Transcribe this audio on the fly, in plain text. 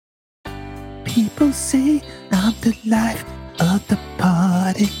People say I'm the life of the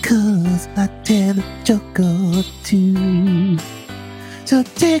party 'cause I tell a joke or two. So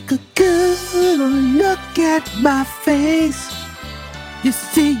take a good look at my face. You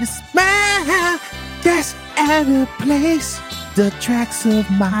see a smile that's out of place. The tracks of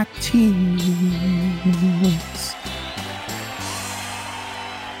my tears.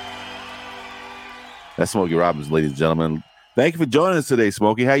 That's Smokey Robbins, ladies and gentlemen. Thank you for joining us today,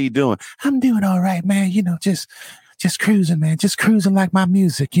 Smokey. How you doing? I'm doing all right, man. You know, just cruising, man. Just cruising like my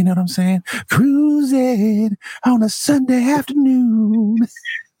music. You know what I'm saying? Cruising on a Sunday afternoon.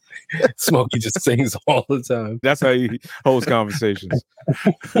 Smokey just sings all the time. That's how he holds conversations.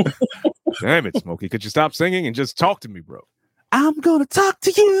 Damn it, Smokey. Could you stop singing and just talk to me, bro? I'm gonna talk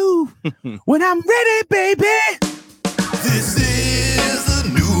to you when I'm ready, baby. This is the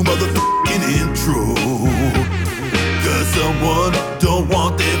new motherfucking intro. 'Cause someone don't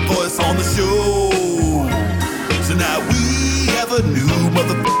want their voice on the show. So now we have a new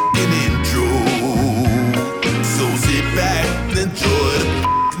motherfucking intro. So sit back and enjoy the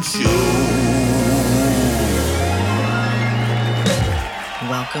fucking show.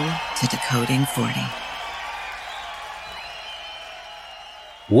 Welcome to Decoding 40.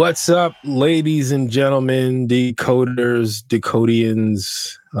 What's up, ladies and gentlemen, decoders,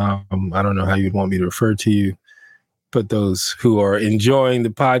 decodians? I don't know how you'd want me to refer to you, but those who are enjoying the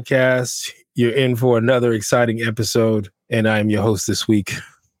podcast, you're in for another exciting episode. And I'm your host this week.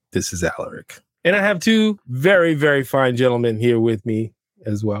 This is Alaric. And I have two very, very fine gentlemen here with me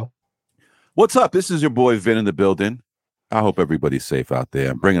as well. What's up? This is your boy Vin in the building. I hope everybody's safe out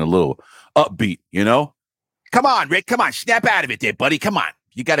there. I'm bringing a little upbeat, you know? Come on, Rick. Come on. Snap out of it there, buddy. Come on.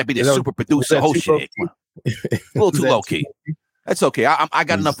 You got to be the super producer. Whole shit. A little too low key. That's okay. I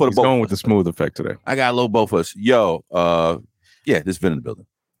got enough for the both. Going with the smooth effect today. I got a little both of us. Yo, yeah, this Vin in the building.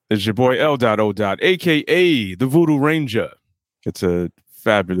 It's your boy L.O. a.k.a. the Voodoo Ranger. It's a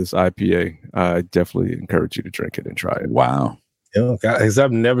fabulous IPA. I definitely encourage you to drink it and try it. Wow. Oh, guys,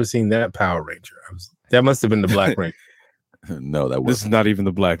 I've never seen that Power Ranger. That must have been the Black Ranger. No, that was. This is not even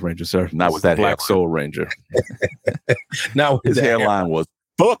the Black Ranger, sir. Not with that Black hairline. Soul Ranger. Now His hairline was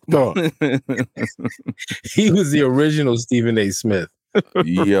fucked up. He was the original Stephen A. Smith.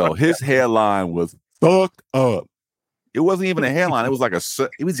 Yo, his hairline was fucked up. It wasn't even a hairline. It was like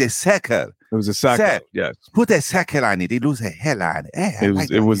it was a sack cut. It was a sack Sack. cut, yes. Put that sack cut on it. They lose a hairline.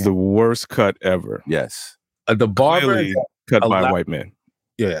 It was the worst cut ever. Yes. The barber Clearly cut by a white man.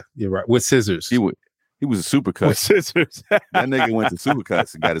 Yeah, you're right. With scissors. He was a supercut. With scissors. That nigga went to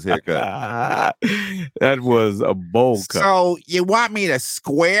Supercuts and got his hair cut. That was a bold cut. So you want me to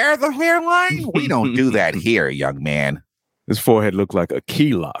square the hairline? We don't do that here, young man. His forehead looked like a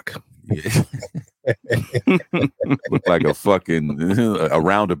key lock. Looked like a fucking a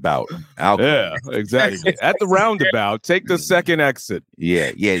roundabout. Yeah, exactly. At the roundabout, take the second exit.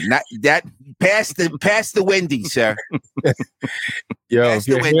 Yeah. Not that past the Wendy's, sir. Yo, That's if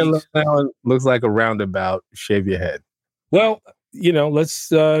your the Wendy's. hairline looks like a roundabout, shave your head. Well, let's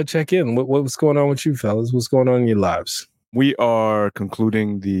check in. What's going on with you fellas? What's going on in your lives? We are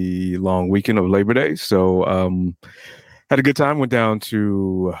concluding the long weekend of Labor Day. So had a good time. Went down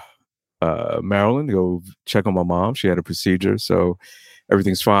to Maryland to go check on my mom. She had a procedure. So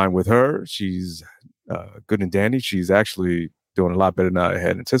everything's fine with her. She's good and dandy. She's actually doing a lot better than I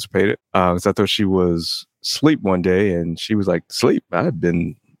had anticipated. So I thought she was asleep one day, and she was like, sleep? I had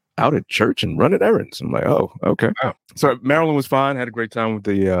been out at church and running errands. I'm like, oh, okay. Wow. So Maryland was fine. Had a great time with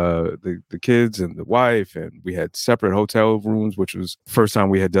the kids and the wife, and we had separate hotel rooms, which was the first time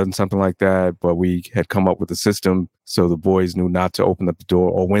we had done something like that. But we had come up with a system so the boys knew not to open up the door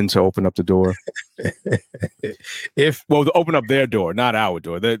or when to open up the door. To open up their door, not our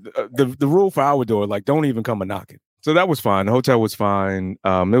door. The rule for our door, like, don't even come a knocking. So that was fine. The hotel was fine.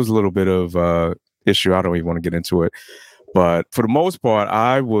 There was a little bit of issue. I don't even want to get into it. But for the most part,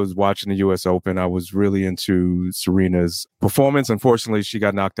 I was watching the U.S. Open. I was really into Serena's performance. Unfortunately, she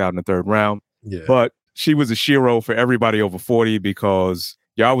got knocked out in the third round. Yeah. But she was a shero for everybody over 40 because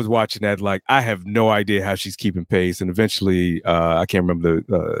I was watching that like, I have no idea how she's keeping pace. And eventually, I can't remember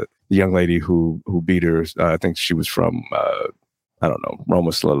the young lady who beat her. I think she was from, I don't know,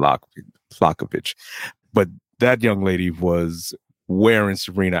 Roma Slakovic. But that young lady was wearing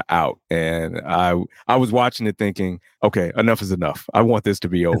Serena out. And I was watching it thinking, okay, enough is enough. I want this to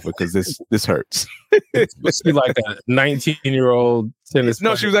be over because this hurts. Was she like a 19-year-old tennis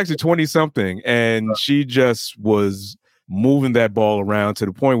player? No, she was actually 20-something. And she just was moving that ball around to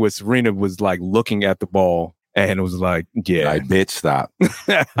the point where Serena was like looking at the ball and it was like, yeah. Like, bitch, stop.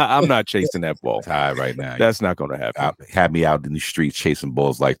 I'm not chasing that ball. Tired right now. That's not going to happen. Have me out in the streets chasing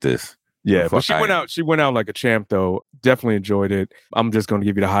balls like this. Yeah, but she went out. She went out like a champ, though. Definitely enjoyed it. I'm just going to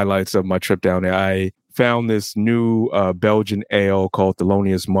give you the highlights of my trip down there. I found this new Belgian ale called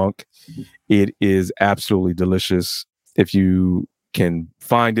Thelonious Monk. It is absolutely delicious. If you can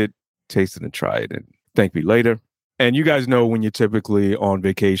find it, taste it, and try it, and thank me later. And you guys know when you're typically on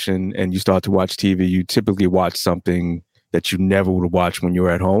vacation and you start to watch TV, you typically watch something that you never would watch when you're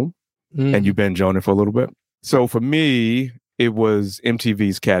at home, and you binge on it for a little bit. So for me, it was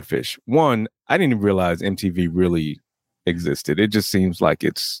MTV's Catfish. One, I didn't even realize MTV really existed. It just seems like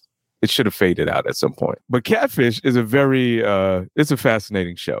it should have faded out at some point. But Catfish is it's a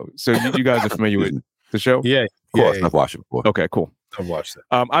fascinating show. So you guys are familiar with the show? Yeah, of course. I've watched it before. Okay, cool. I've watched it.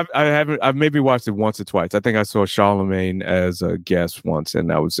 I've maybe watched it once or twice. I think I saw Charlemagne as a guest once, and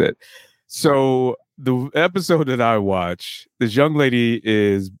that was it. So the episode that I watched, this young lady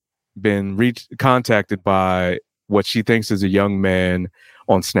is been contacted by what she thinks is a young man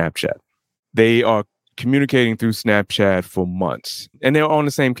on Snapchat. They are communicating through Snapchat for months, and they're on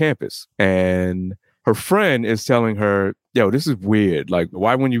the same campus. And her friend is telling her, yo, this is weird. Like,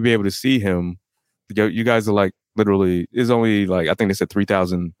 why wouldn't you be able to see him? You guys are like, literally, there's only like, I think they said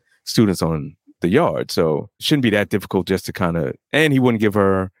 3,000 students on the yard. So it shouldn't be that difficult just to kind of, and he wouldn't give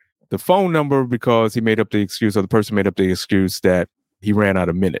her the phone number because he made up the excuse, or the person made up the excuse that he ran out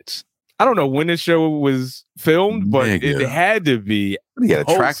of minutes. I don't know when this show was filmed, but it had to be a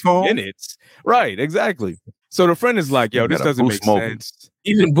track phone? Minutes. Right, exactly. So the friend is like, yo, this doesn't make sense.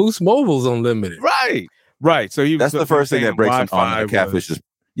 Even Boost Mobile's unlimited. Right. So that's the first thing that breaks on the Catfish.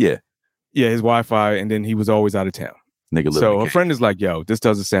 Yeah, his Wi-Fi, and then he was always out of town. So a friend is like, yo, this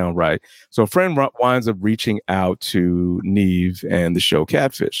doesn't sound right. So a friend winds up reaching out to Neve and the show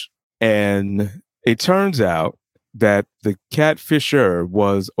Catfish. And it turns out that the catfisher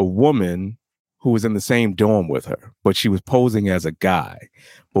was a woman who was in the same dorm with her, but she was posing as a guy,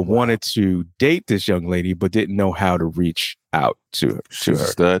 but wanted to date this young lady, but didn't know how to reach out to her. She was a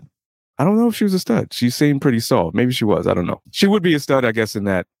stud? I don't know if she was a stud. She seemed pretty soft. Maybe she was. I don't know. She would be a stud, I guess, in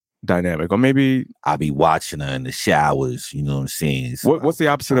that dynamic. Or maybe I'll be watching her in the showers. You know what I'm saying? What's the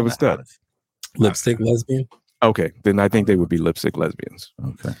opposite of a stud? Lipstick lesbian? Okay, then I think they would be lipstick lesbians.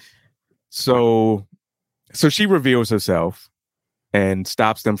 Okay. So she reveals herself and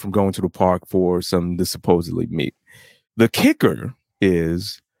stops them from going to the park for some to supposedly meet. The kicker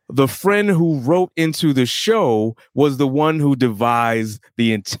is the friend who wrote into the show was the one who devised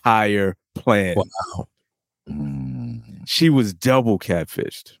the entire plan. Wow. She was double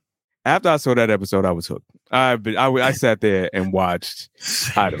catfished. After I saw that episode, I was hooked. I sat there and watched,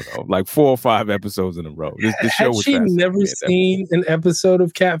 I don't know, like 4 or 5 episodes in a row. The show was fascinating. Had she never seen an episode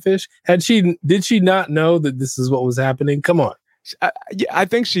of Catfish? Did she not know that this is what was happening? Come on. I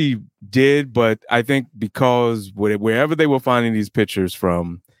think she did, but I think because wherever they were finding these pictures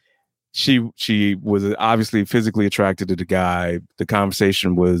from, she was obviously physically attracted to the guy. The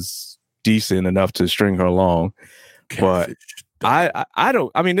conversation was decent enough to string her along. Catfish. But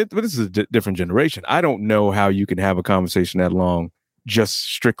this is a different generation. I don't know how you can have a conversation that long just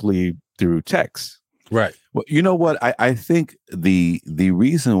strictly through text. Right. Well, you know what? I think the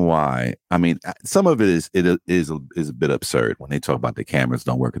reason why, I mean, some of it is a bit absurd when they talk about the cameras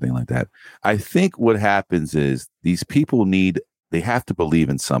don't work or anything like that. I think what happens is these people they have to believe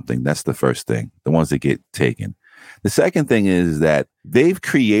in something. That's the first thing. The ones that get taken. The second thing is that they've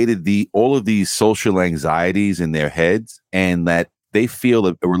created all of these social anxieties in their heads, and that they feel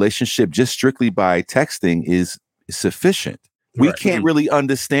a relationship just strictly by texting is sufficient. We can't really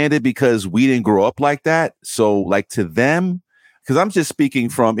understand it because we didn't grow up like that. So like to them, because I'm just speaking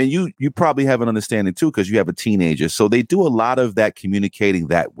from, and you probably have an understanding too, because you have a teenager. So they do a lot of that communicating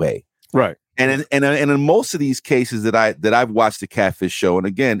that way. Right. And in most of these cases that I've watched the Catfish show, and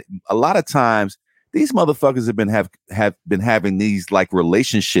again, a lot of times these motherfuckers have been having these like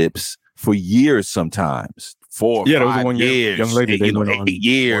relationships for years, sometimes 4 or 5 years, young lady, 8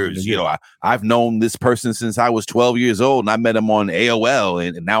 years. You know, I've known this person since I was 12 years old, and I met him on AOL,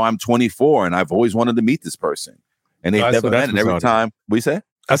 and now I'm 24, and I've always wanted to meet this person, and they've never met. And every time, what you say?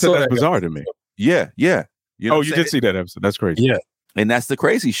 I said that's bizarre to me. Yeah. You know you did see that episode. That's crazy. Yeah, and that's the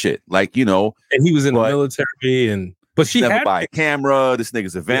crazy shit. Like, you know, and he was in the military, but she never buy a camera. This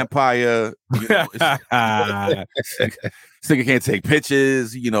nigga's a vampire. You know, this nigga can't take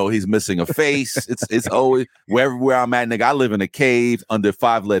pictures. You know, he's missing a face. It's always where I'm at, nigga. I live in a cave under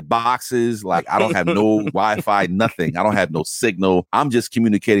 5 lead boxes. Like, I don't have no Wi-Fi, nothing. I don't have no signal. I'm just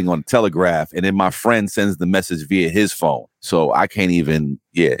communicating on telegraph, and then my friend sends the message via his phone. So I can't even.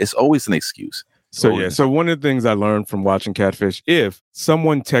 Yeah, it's always an excuse. So one of the things I learned from watching Catfish: if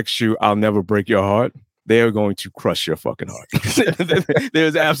someone texts you, "I'll never break your heart," they are going to crush your fucking heart.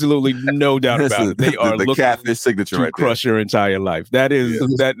 There's absolutely no doubt about it. They are the looking catfish signature to right crush your entire life. That is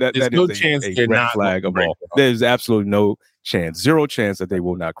that is no a, chance a they're red not flag of gonna all. break your heart. There's absolutely no chance, zero chance that they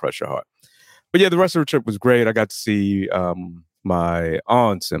will not crush your heart. But yeah, the rest of the trip was great. I got to see my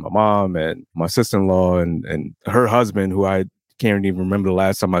aunts and my mom and my sister-in-law and her husband, who I can't even remember the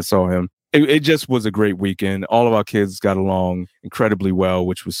last time I saw him. It just was a great weekend. All of our kids got along incredibly well,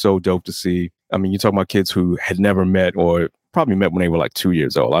 which was so dope to see. I mean, you're talking about kids who had never met or probably met when they were like 2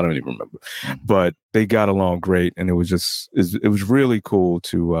 years old. I don't even remember, but they got along great. And it was really cool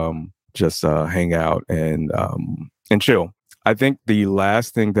to just hang out and chill. I think the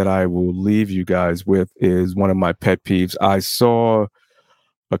last thing that I will leave you guys with is one of my pet peeves. I saw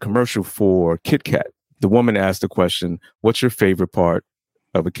a commercial for Kit Kat. The woman asked the question, what's your favorite part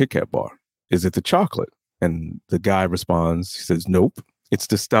of a Kit Kat bar? Is it the chocolate? And the guy responds, he says, nope, it's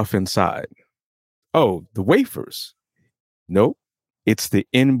the stuff inside. Oh, the wafers? Nope, it's the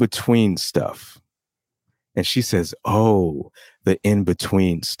in-between stuff. And she says, oh, the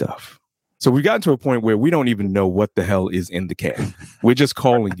in-between stuff. So we got to a point where we don't even know what the hell is in the can. We're just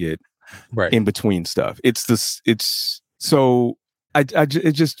calling it in-between stuff. It just irked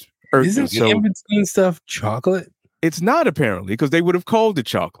Isn't the in-between stuff chocolate? It's not, apparently, because they would have called it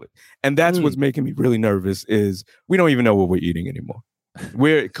chocolate. And that's what's making me really nervous is we don't even know what we're eating anymore.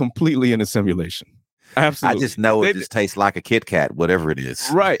 We're completely in a simulation. Absolutely. I just know it just tastes like a Kit Kat, whatever it is.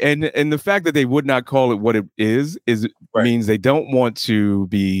 Right. And the fact that they would not call it what it is means they don't want to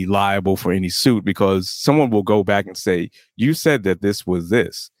be liable for any suit, because someone will go back and say, you said that this was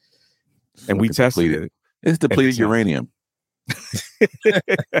this. And we tested it. It's depleted uranium.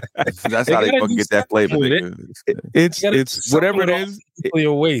 That's how they fucking get that flavor. It's whatever it is.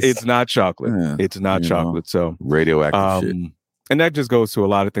 It's not chocolate. Yeah, it's not chocolate. So radioactive shit. And that just goes to a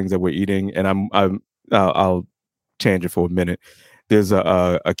lot of things that we're eating. And I'll change it for a minute. There's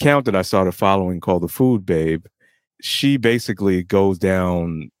a account that I started following called The Food Babe. She basically goes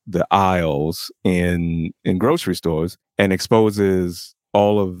down the aisles in grocery stores and exposes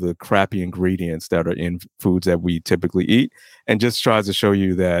all of the crappy ingredients that are in foods that we typically eat, and just tries to show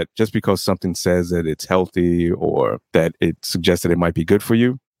you that just because something says that it's healthy or that it suggests that it might be good for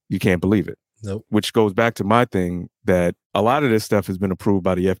you, you can't believe it. Nope. Which goes back to my thing that a lot of this stuff has been approved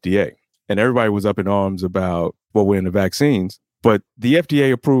by the FDA, and everybody was up in arms about, well, we're in the vaccines, but the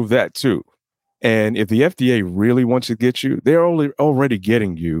FDA approved that too. And if the FDA really wants to get you, they're already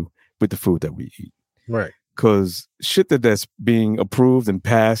getting you with the food that we eat. Right. Because shit that's being approved and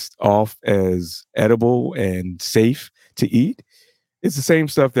passed off as edible and safe to eat, it's the same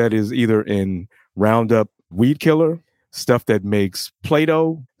stuff that is either in Roundup weed killer, stuff that makes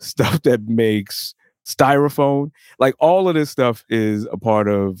Play-Doh, stuff that makes styrofoam. Like, all of this stuff is a part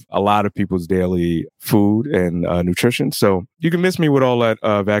of a lot of people's daily food and nutrition. So you can miss me with all that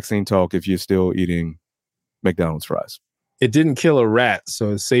vaccine talk if you're still eating McDonald's fries. It didn't kill a rat,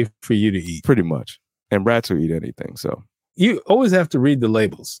 so it's safe for you to eat. Pretty much. And rats will eat anything. So you always have to read the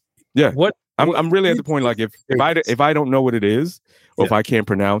labels. Yeah. I'm really at the point, like, if I don't know what it is, or if I can't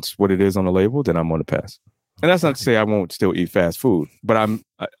pronounce what it is on the label, then I'm going to pass. And that's not to say I won't still eat fast food, but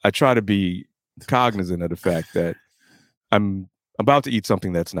I try to be cognizant of the fact that I'm about to eat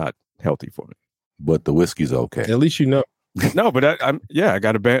something that's not healthy for me. But the whiskey's okay. At least you know. No, but I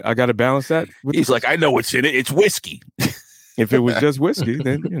got to balance that. He's like, I know what's in it. It's whiskey. If it was just whiskey,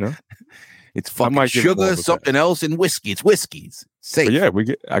 then it's fucking sugar, something else, and whiskey. It's whiskey. It's safe. But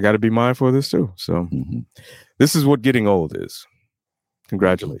yeah, I got to be mindful of this too. So This is what getting old is.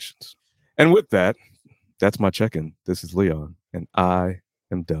 Congratulations. And with that, that's my check-in. This is Leon, and I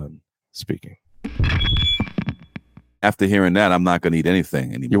am done speaking. After hearing that, I'm not going to eat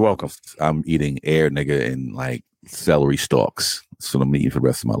anything anymore. You're welcome. I'm eating air, nigga, and like celery stalks. So I'm eating for the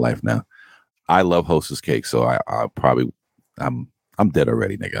rest of my life now. I love Hostess cake, so I'm dead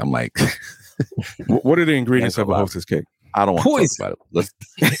already, nigga. I'm like, what are the ingredients of a Hostess cake? I don't want to talk about it.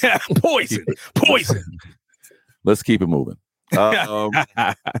 Poison. Let's keep it moving.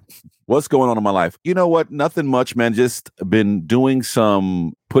 What's going on in my life? You know what? Nothing much, man. Just been doing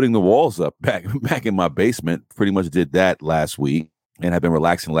some putting the walls up back in my basement. Pretty much did that last week, and I've been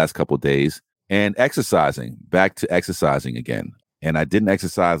relaxing the last couple of days and exercising. Back to exercising again. And I didn't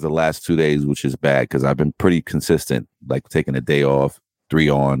exercise the last 2 days, which is bad because I've been pretty consistent, like taking a day off, 3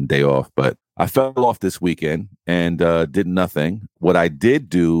 on, day off. But I fell off this weekend and did nothing. What I did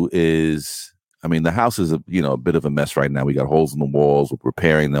do is, I mean, the house is a bit of a mess right now. We got holes in the walls. We're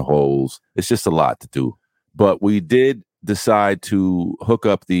repairing the holes. It's just a lot to do. But we did decide to hook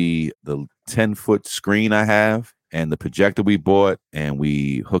up the 10-foot screen I have and the projector we bought, and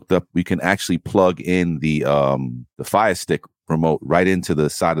we hooked up. We can actually plug in the Fire Stick remote right into the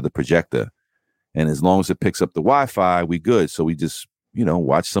side of the projector, and as long as it picks up the Wi-Fi, we good. So we just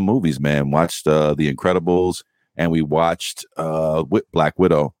watched some movies, man. Watched The Incredibles, and we watched Black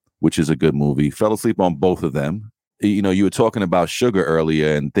Widow, which is a good movie. Fell asleep on both of them. You were talking about sugar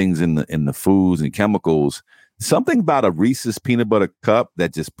earlier and things in the foods and chemicals. Something about a Reese's peanut butter cup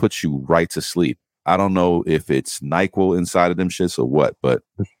that just puts you right to sleep. I don't know if it's NyQuil inside of them shits or what, but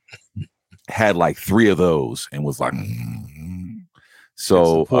had like 3 of those and was like,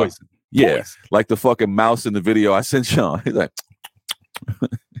 so poison. Poison. Like the fucking mouse in the video I sent Sean. He's like,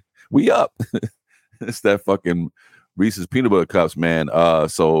 we up. It's that fucking Reese's peanut butter cups, man.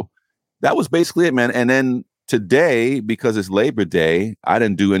 So that was basically it, man. And then today, because it's Labor Day, I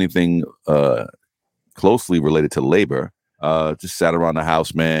didn't do anything closely related to labor. Just sat around the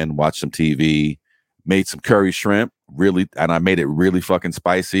house, man, watched some TV, made some curry shrimp, and I made it really fucking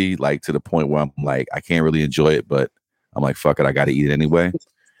spicy, like to the point where I'm like, I can't really enjoy it, but I'm like, fuck it, I gotta eat it anyway.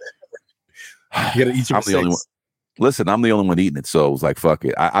 You gotta eat your I'm the only one. Listen, I'm the only one eating it, so it was like, fuck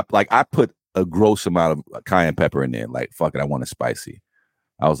it. I put a gross amount of cayenne pepper in there, like, fuck it, I want it spicy.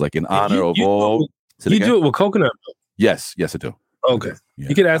 I was like, in honor of all. You do it with coconut milk? Yes, I do. Okay. Yeah,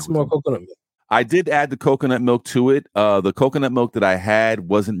 you could add some more coconut milk. I did add the coconut milk to it. The coconut milk that I had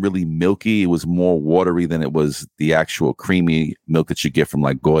wasn't really milky. It was more watery than it was the actual creamy milk that you get from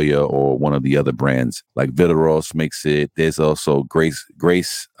like Goya or one of the other brands. Like Vitaros makes it. There's also Grace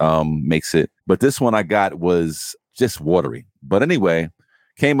makes it. But this one I got was just watery. But anyway,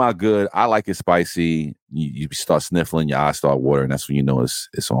 came out good. I like it spicy. You start sniffling, your eyes start watering. That's when you know it's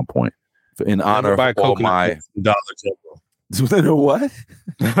on point. In honor of all my Dollar General. What?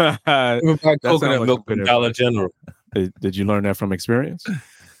 Buy coconut milk from Dollar General. Did you learn that from experience?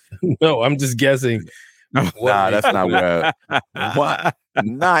 No, I'm just guessing. Nah, that's not where. What?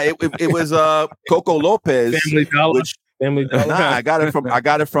 Nah, it was Coco Lopez. Family Dollar. Family Dollar. Nah, I got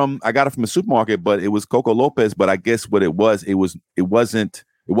it from a supermarket, but it was Coco Lopez. But I guess what it wasn't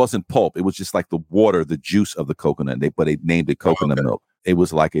pulp. It was just like the water, the juice of the coconut. But they named it coconut milk. It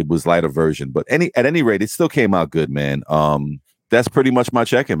was lighter version, but at any rate, it still came out good, man. That's pretty much my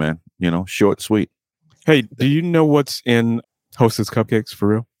check-in, man. Short, sweet. Hey, do you know what's in Hostess cupcakes for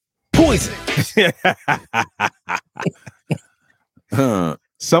real? Poison.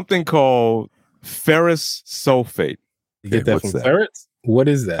 Something called ferrous sulfate. You get that from ferrets? What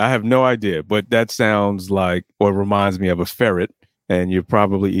is that? I have no idea, but that sounds like, or reminds me of a ferret, and you're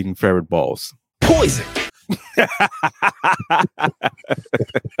probably eating ferret balls. Poison.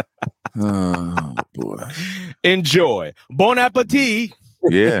 Oh boy! Enjoy. Bon appetit.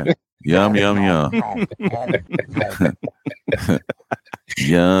 Yeah. Yum yum yum.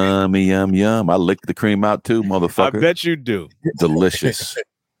 Yummy yum yum. I licked the cream out too, motherfucker. I bet you do. Delicious.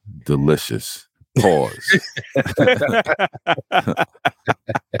 Pause.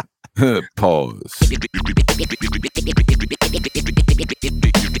 Pause.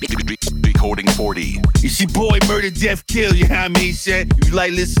 Decoding 40. It's your boy Murder Death Kill, you know what I mean, son? If you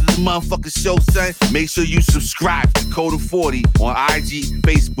like listening to the motherfucking show, son, make sure you subscribe to Decoding 40 on IG,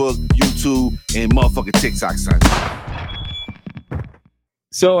 Facebook, YouTube, and motherfucking TikTok, son.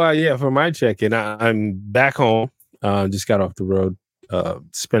 So, for my check-in, I'm back home. Just got off the road,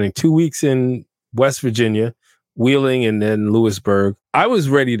 spending 2 weeks in West Virginia, Wheeling, and then Lewisburg. I was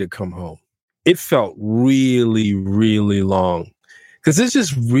ready to come home. It felt really, really long because there's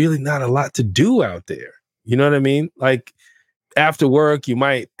just really not a lot to do out there. You know what I mean? Like after work, you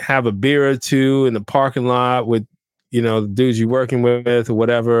might have a beer or two in the parking lot with, the dudes you're working with or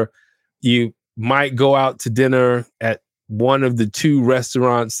whatever. You might go out to dinner at one of the 2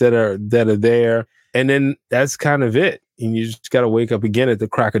 restaurants that are there. And then that's kind of it. And you just got to wake up again at the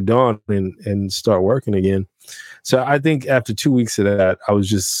crack of dawn and start working again. So I think after 2 weeks of that, I was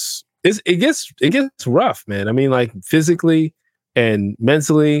just, it gets rough, man. I mean, like physically and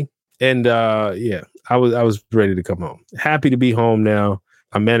mentally. And I was ready to come home. Happy to be home now.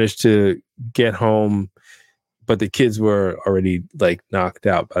 I managed to get home, but the kids were already like knocked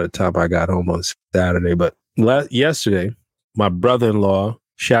out by the time I got home on Saturday. But yesterday, my brother-in-law,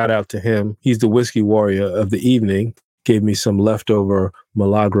 shout out to him. He's the whiskey warrior of the evening. Gave me some leftover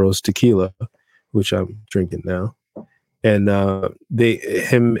Milagros tequila, which I'm drinking now. And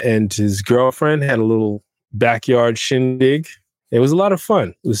him and his girlfriend had a little backyard shindig. It was a lot of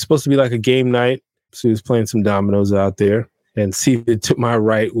fun. It was supposed to be like a game night. So he was playing some dominoes out there. And seated to my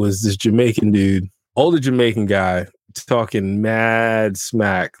right was this Jamaican dude, older Jamaican guy, talking mad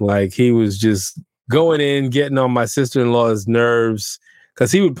smack. Like he was just going in, getting on my sister-in-law's nerves.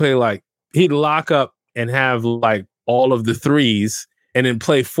 Because he would play he'd lock up and have like all of the threes and then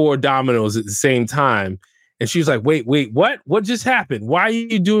play 4 dominoes at the same time. And she was like, wait, what? What just happened? Why are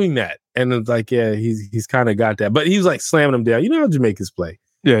you doing that? And it's like, yeah, he's kind of got that. But he was like slamming them down. You know how Jamaicans play.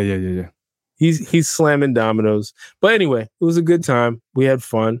 Yeah. He's slamming dominoes. But anyway, it was a good time. We had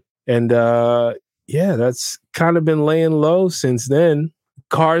fun. And that's kind of been laying low since then.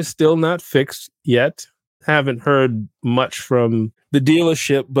 Car's still not fixed yet. Haven't heard much from the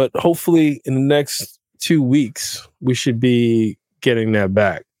dealership, but hopefully in the next 2 weeks, we should be getting that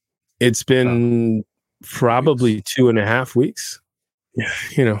back. It's been probably 2.5 weeks.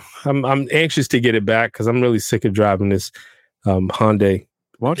 You know, I'm anxious to get it back because I'm really sick of driving this Hyundai.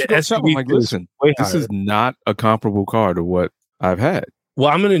 Why don't you go tell them, like, listen, this is not a comparable car to what I've had. Well,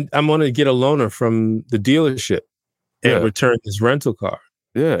 I'm gonna get a loaner from the dealership and return this rental car.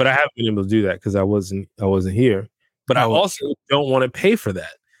 Yeah, but I haven't been able to do that because I wasn't here. But I also don't want to pay for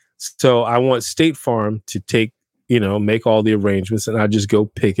that. So I want State Farm to make all the arrangements, and I just go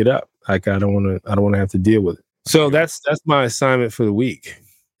pick it up. Like I don't want to have to deal with it. So that's my assignment for the week.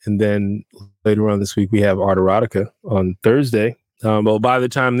 And then later on this week we have Art Erotica on Thursday. Well, by the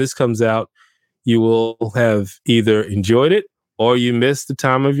time this comes out, you will have either enjoyed it or you missed the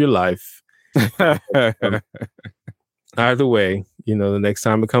time of your life. Either way, the next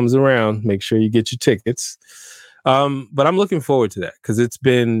time it comes around, make sure you get your tickets. But I'm looking forward to that because it's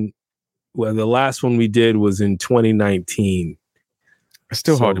been, the last one we did was in 2019. It's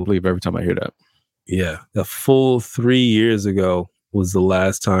still hard to believe every time I hear that. Yeah. A full 3 years ago was the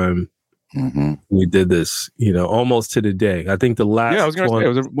last time we did this, almost to the day. I think the last I was going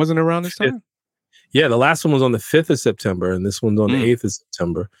to say, wasn't it around this time? Yeah, the last one was on the 5th of September, and this one's on the 8th of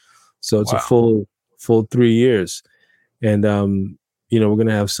September. So it's a full 3 years. And, we're going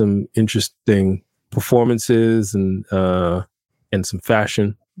to have some interesting performances and some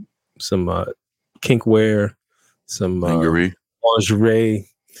fashion, some kink wear, some lingerie,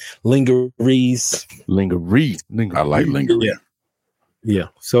 lingeries. Lingerie. I like lingerie. Yeah.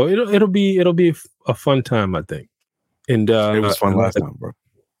 So it'll be a fun time, I think. And it was fun last time, bro.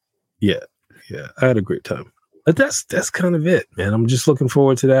 Yeah. I had a great time. But that's kind of it, man. I'm just looking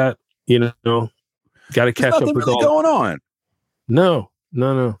forward to that. Got to catch up with really going on. No.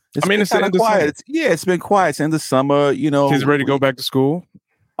 It's kind of quiet. It's been quiet. It's end of summer. Kids ready to go back to school.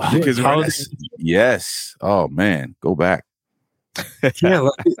 Yes. Oh man, go back. Yeah,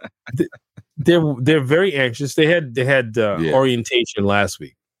 they're very anxious. They had orientation last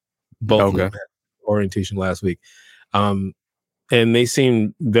week. Both of them had orientation last week. And they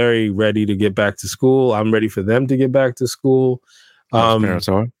seem very ready to get back to school. I'm ready for them to get back to school. Parents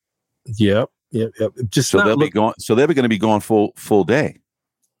are. Yep. Just they'll be going. So they're going to be going full day.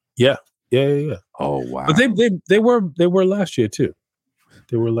 Yeah. Oh wow! But they were last year too.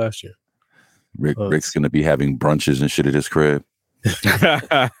 They were last year. Rick's going to be having brunches and shit at his crib.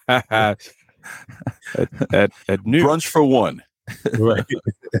 at noon. Brunch for one. Right.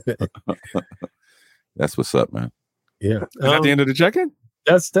 That's what's up, man. Yeah. Is that the end of the check-in?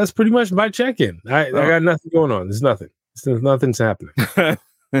 That's pretty much my check-in. I got nothing going on. There's nothing. Nothing's happening.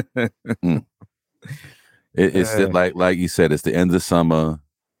 It's like you said, it's the end of summer.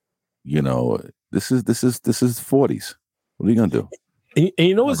 This is 40s. What are you gonna do? And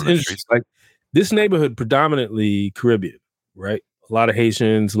you know what's interesting? Like this neighborhood, predominantly Caribbean, right? A lot of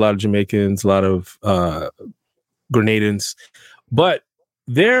Haitians, a lot of Jamaicans, a lot of Grenadans, but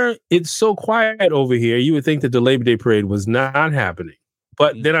it's so quiet over here. You would think that the Labor Day parade was not happening.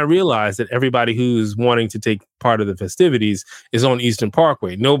 But then I realized that everybody who's wanting to take part of the festivities is on Eastern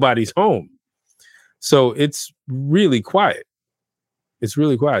Parkway. Nobody's home. So it's really quiet. I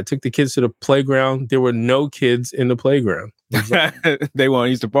took the kids to the playground. There were no kids in the playground. They were on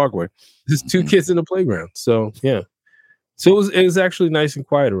Eastern Parkway. There's 2 kids in the playground. So, yeah. So it was actually nice and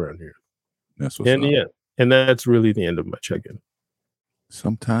quiet around here. That's what's up. Yeah. And that's really the end of my check-in.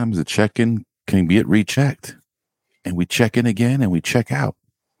 Sometimes the check-in can get rechecked. And we check in again and we check out.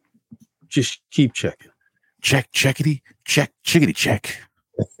 Just keep checking. Checkity, check, chickity check.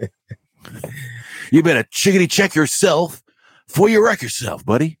 You better chickity check yourself before you wreck yourself,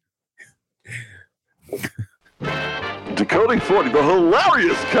 buddy. Decoding 40, the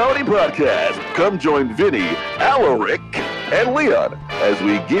hilarious comedy podcast. Come join Vinny, Alaric, and Leon as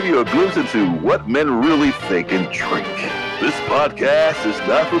we give you a glimpse into what men really think and drink. This podcast is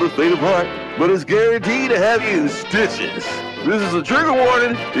not for the faint of heart, but is guaranteed to have you in stitches. This is a trigger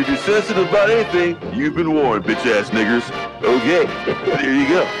warning. If you're sensitive about anything, you've been warned, bitch-ass niggers. Okay, there you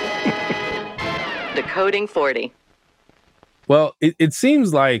go. Decoding 40. Well, it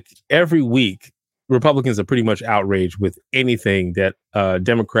seems like every week Republicans are pretty much outraged with anything that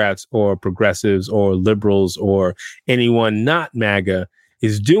Democrats or progressives or liberals or anyone not MAGA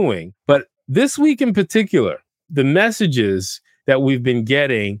is doing. But this week in particular, the messages that we've been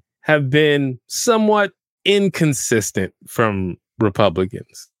getting have been somewhat inconsistent from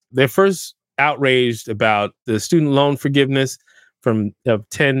Republicans. They're first outraged about the student loan forgiveness from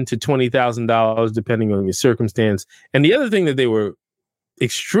 $10,000 to $20,000, depending on your circumstance. And the other thing that they were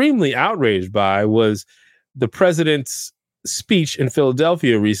extremely outraged by was the president's speech in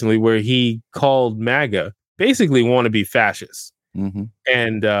Philadelphia recently, where he called MAGA basically wannabe fascists. Mm-hmm.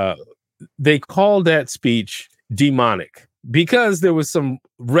 And they called that speech demonic because there was some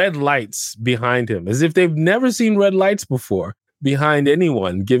red lights behind him, as if they've never seen red lights before behind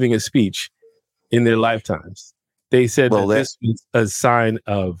anyone giving a speech in their lifetimes. They said this was a sign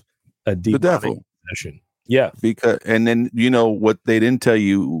of a demonic possession. Yeah. Because, and then, you know, what they didn't tell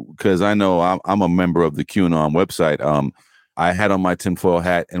you, because I know I'm a member of the QAnon website. I had on my tinfoil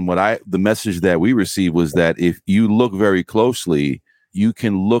hat, and the message that we received was that if you look very closely, you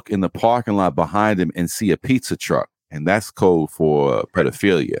can look in the parking lot behind him and see a pizza truck, and that's code for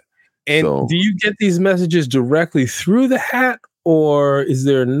pedophilia. And do you get these messages directly through the hat, or is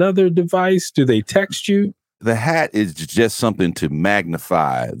there another device? Do they text you? The hat is just something to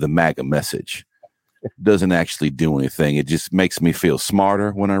magnify the MAGA message. It doesn't actually do anything. It just makes me feel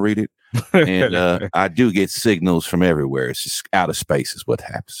smarter when I read it. And I do get signals from everywhere. It's just outer space is what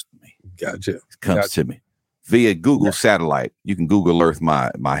happens to me. Gotcha. It comes to me via Google satellite. You can Google Earth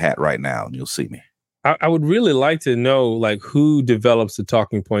my hat right now and you'll see me. I would really like to know, like, who develops the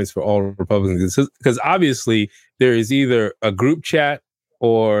talking points for all Republicans, because obviously there is either a group chat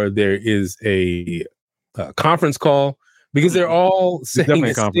or there is a conference call, because they're all saying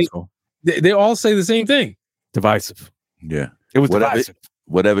a conference call. They all say the same thing. Divisive. Yeah, it was divisive.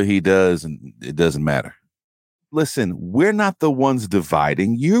 Whatever he does, and it doesn't matter. Listen, we're not the ones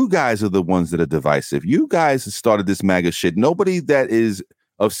dividing. You guys are the ones that are divisive. You guys have started this MAGA shit. Nobody that is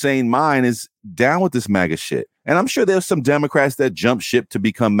of sane mind is down with this MAGA shit. And I'm sure there's some Democrats that jump ship to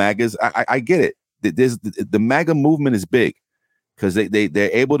become MAGAs. I get it. The MAGA movement is big because they're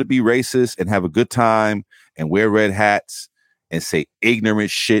able to be racist and have a good time and wear red hats and say ignorant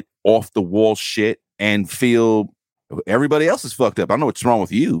shit, off the wall shit, and feel everybody else is fucked up. I know what's wrong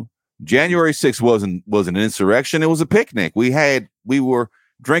with you. January 6th wasn't an insurrection. It was a picnic. We were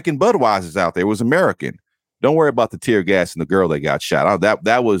drinking Budweisers out there. It was American. Don't worry about the tear gas and the girl that got shot.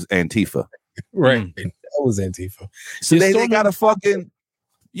 That was Antifa. Right. That was Antifa. So they got a fucking,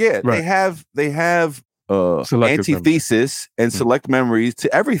 yeah, right. They have antithesis and select memories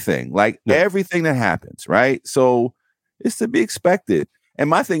to everything, like everything that happens, right? So it's to be expected. And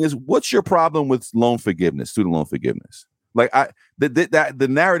my thing is, what's your problem with loan forgiveness, student loan forgiveness? Like the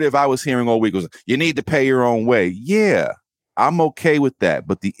narrative I was hearing all week was, you need to pay your own way. Yeah, I'm okay with that.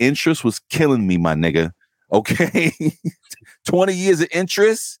 But the interest was killing me, my nigga. Okay. 20 years of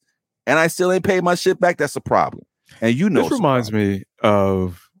interest and I still ain't paid my shit back. That's a problem. And you know, this reminds me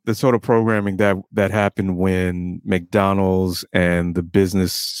of the sort of programming that happened when McDonald's and the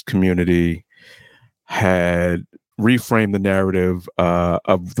business community had reframed the narrative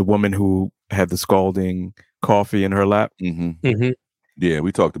of the woman who had the scalding coffee in her lap. Mm-hmm. Mm-hmm. Yeah,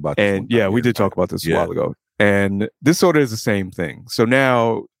 we talked about this. And we did talk about this a while ago. And this sort of is the same thing. So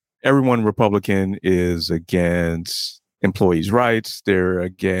now everyone Republican is against employees' rights. They're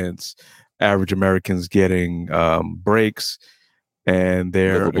against average Americans getting breaks, and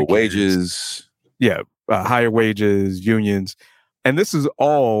they're livable wages. Yeah, higher wages, unions, and this is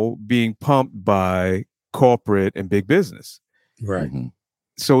all being pumped by corporate and big business. Right. Mm-hmm.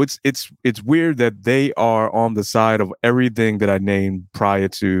 So it's weird that they are on the side of everything that I named prior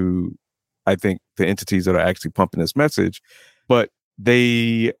to, I think, the entities that are actually pumping this message, but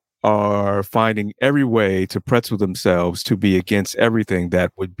they are finding every way to pretzel themselves to be against everything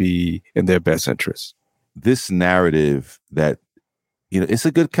that would be in their best interest. This narrative that, it's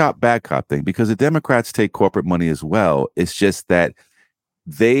a good cop, bad cop thing, because the Democrats take corporate money as well. It's just that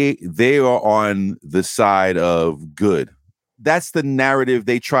they are on the side of good. That's the narrative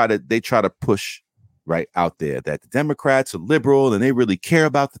they try to push right out there, that the Democrats are liberal and they really care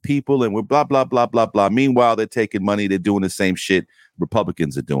about the people and we're blah, blah, blah, blah, blah. Meanwhile, they're taking money. They're doing the same shit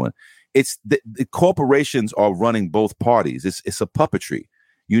Republicans are doing. It's the corporations are running both parties. It's a puppetry.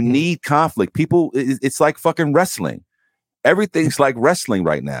 You need conflict. People, it's like fucking wrestling. Everything's like wrestling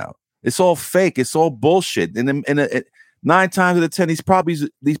right now. It's all fake. It's all bullshit. And 9 times out of 10,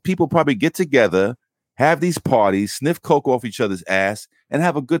 these people probably get together, have these parties, sniff coke off each other's ass, and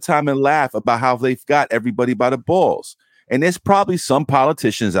have a good time and laugh about how they've got everybody by the balls. And there's probably some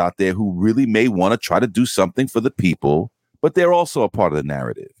politicians out there who really may want to try to do something for the people, but they're also a part of the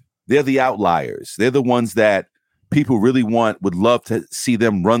narrative. They're the outliers. They're the ones that people really would love to see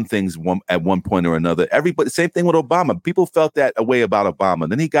them run things at one point or another. Everybody, same thing with Obama. People felt that way about Obama.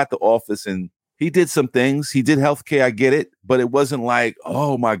 Then he got to office and he did some things. He did healthcare. I get it. But it wasn't like,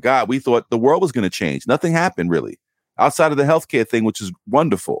 oh my God, we thought the world was going to change. Nothing happened really outside of the healthcare thing, which is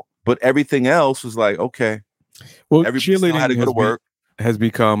wonderful. But everything else was like, okay. Well, everybody still had to go to work. Has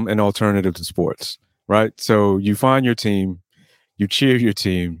become an alternative to sports, right? So you find your team, you cheer your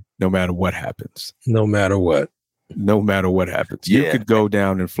team no matter what happens. No matter what. No matter what happens. You could go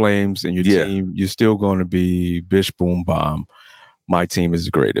down in flames and your team, you're still going to be bish, boom, bomb. My team is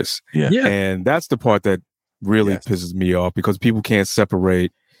the greatest. Yeah. And that's the part that really pisses me off because people can't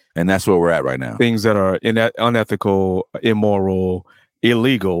separate. And that's where we're at right now. Things that are unethical, immoral,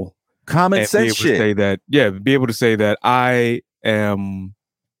 illegal. Common sense shit. Be able to say that I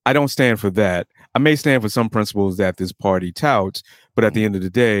don't stand for that. I may stand for some principles that this party touts, but at the end of the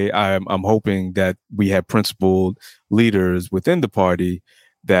day, I'm hoping that we have principled leaders within the party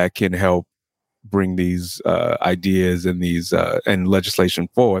that can help bring these ideas and these and legislation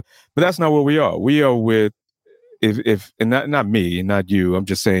forward. But that's not where we are. We are with if and not me and not you. I'm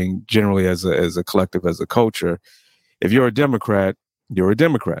just saying generally as a collective, as a culture. If you're a Democrat, you're a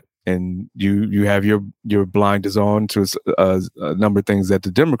Democrat. And you have your blinders on to a number of things that the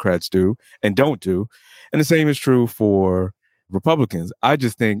Democrats do and don't do. And the same is true for Republicans. I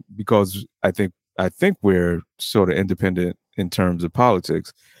just think because I think we're sort of independent in terms of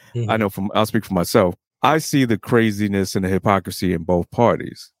politics. I know I'll speak for myself. I see the craziness and the hypocrisy in both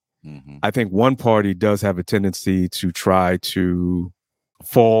parties. I think one party does have a tendency to try to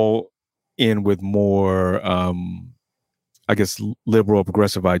fall in with more I guess liberal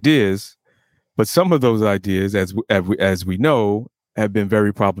progressive ideas, but some of those ideas, as we know, have been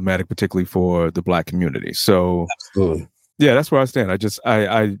very problematic, particularly for the Black community. So, absolutely, yeah, that's where I stand.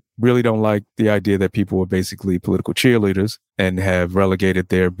 I really don't like the idea that people are basically political cheerleaders and have relegated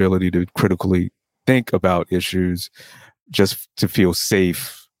their ability to critically think about issues just to feel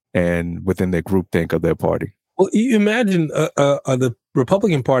safe and within their groupthink of their party. Well, you imagine the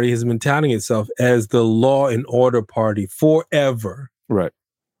Republican Party has been touting itself as the law and order party forever. Right.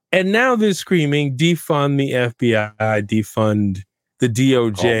 And now they're screaming, defund the FBI, defund the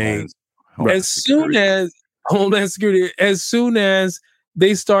DOJ. As soon as Homeland Security, as soon as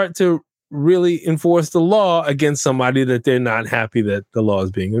they start to really enforce the law against somebody that they're not happy that the law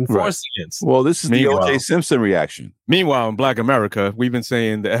is being enforced against. Well, this is the O.J. Simpson reaction. Meanwhile, in Black America, we've been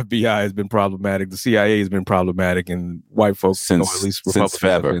saying the FBI has been problematic, the CIA has been problematic, and white folks, since at least Republicans,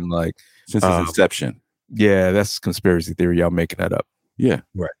 have been like since its inception. Yeah, that's conspiracy theory. Y'all making that up. Yeah,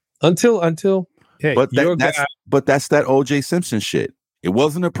 right. Until hey, but that's that O.J. Simpson shit. It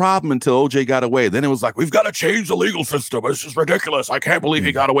wasn't a problem until O.J. got away. Then it was like, we've got to change the legal system. It's just ridiculous. I can't believe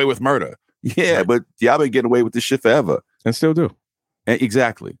he got away with murder. Yeah, but y'all been getting away with this shit forever. And still do.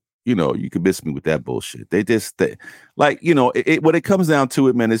 Exactly. You know, you can miss me with that bullshit. What it comes down to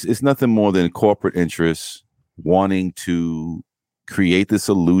it, man, it's nothing more than corporate interests wanting to create this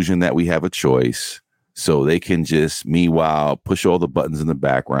illusion that we have a choice so they can just, meanwhile, push all the buttons in the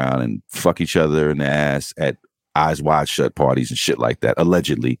background and fuck each other in the ass at eyes wide shut parties and shit like that,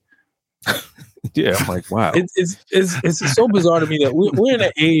 allegedly. Yeah, I'm like, wow. It's so bizarre to me that we're in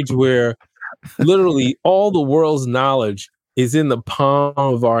an age where literally all the world's knowledge is in the palm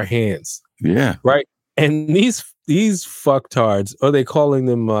of our hands. Yeah. Right. And these fucktards, are they calling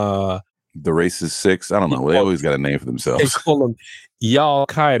them the racist six? I don't know. They always got a name for themselves. They call them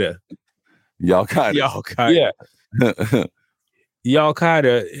Al-Qaeda. Al-Qaeda. Yeah.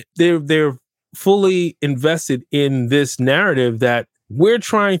 Al-Qaeda, they're fully invested in this narrative that we're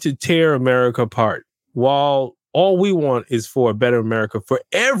trying to tear America apart, while all we want is for a better America for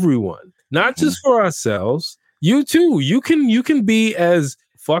everyone, not just for ourselves. You too. You can be as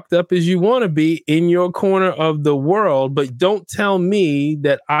fucked up as you want to be in your corner of the world, but don't tell me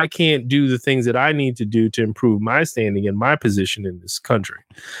that I can't do the things that I need to do to improve my standing and my position in this country.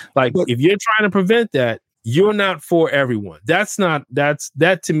 Like, if you're trying to prevent that, you're not for everyone. That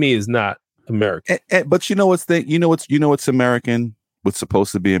to me is not American. But you know what's American? What's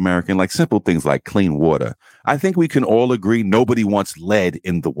supposed to be American? Like simple things like clean water. I think we can all agree nobody wants lead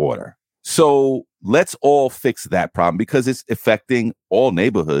in the water. So let's all fix that problem because it's affecting all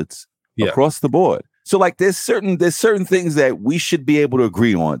neighborhoods across the board. So like there's certain things that we should be able to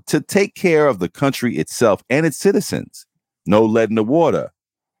agree on to take care of the country itself and its citizens. No lead in the water,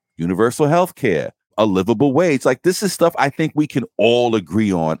 universal health care, a livable wage. Like this is stuff I think we can all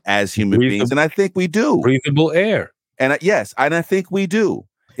agree on as human beings. And I think we do. Breathable air. And yes, and I think we do.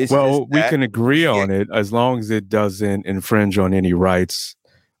 It's well, we can agree on it as long as it doesn't infringe on any rights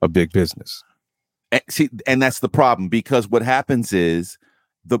of big business. And that's the problem, because what happens is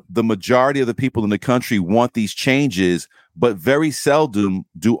the majority of the people in the country want these changes, but very seldom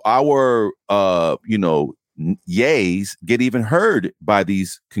do our yays get even heard by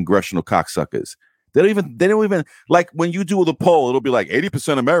these congressional cocksuckers. They don't even like when you do the poll, it'll be like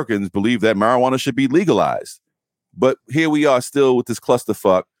 80% Americans believe that marijuana should be legalized. But here we are still with this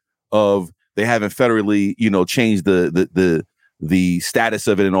clusterfuck of they haven't federally, changed the status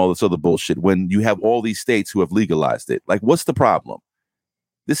of it and all this other bullshit when you have all these states who have legalized it. Like, what's the problem?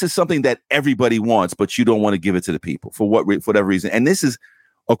 This is something that everybody wants, but you don't want to give it to the people for whatever reason. And this is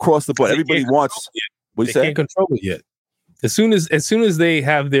across the board. Everybody wants. What you say? Can't control it yet. As soon as they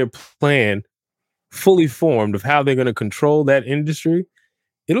have their plan fully formed of how they're going to control that industry,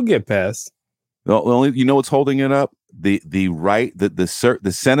 it'll get passed. The only, what's holding it up? The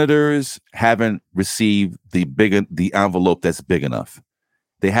senators haven't received the envelope that's big enough.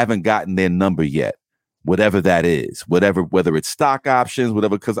 They haven't gotten their number yet, whatever that is, whether it's stock options,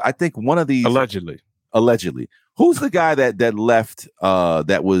 whatever. Because I think one of these allegedly, who's the guy that left?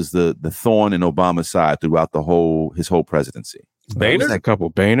 That was the thorn in Obama's side throughout his whole presidency. Boehner, that couple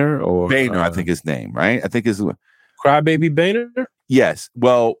Boehner or Boehner, I think his name, right? I think is Crybaby Boehner. Yes.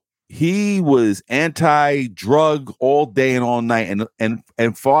 Well, he was anti-drug all day and all night,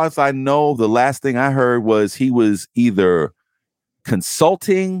 and far as I know, the last thing I heard was he was either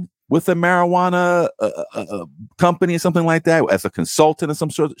consulting with a marijuana company or something like that as a consultant or some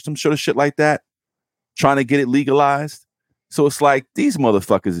sort of shit like that, trying to get it legalized. So it's like these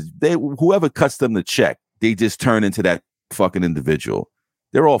motherfuckers, whoever cuts them the check, they just turn into that fucking individual.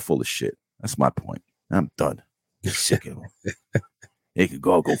 They're all full of shit. That's my point. I'm done. I'm sick of them. They could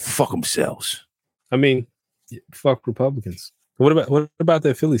go fuck themselves. I mean, fuck Republicans. What about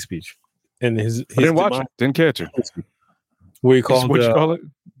that Philly speech? And his I didn't watch it. Didn't catch it. What you call it?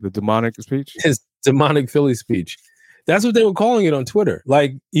 The demonic speech? His demonic Philly speech. That's what they were calling it on Twitter.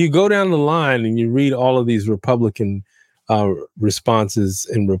 Like, you go down the line and you read all of these Republican responses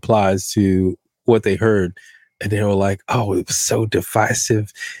and replies to what they heard, and they were like, "Oh, it was so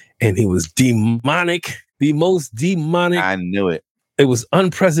divisive, and he was demonic, the most demonic." I knew it. It was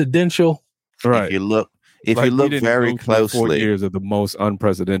unpresidential. Right. If you look very closely, 4 years of the most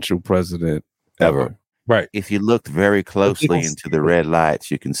unpresidential president ever. Right. If you looked very closely into the red lights,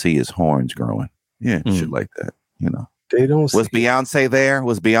 you can see his horns growing. Yeah, shit like that. They don't. Was Beyonce there?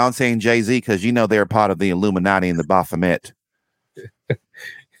 Was Beyonce and Jay-Z? Because they're part of the Illuminati and the Baphomet.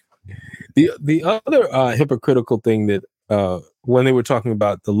 The other hypocritical thing that when they were talking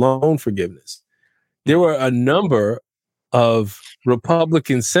about the loan forgiveness, there were a number of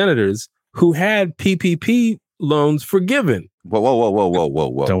Republican senators who had PPP loans forgiven.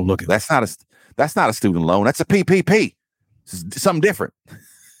 Whoa! Don't look at that's not a student loan. That's a PPP. It's something different.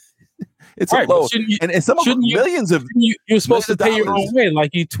 It's right, a loan, and some of them, millions of. You're supposed to pay your own way, like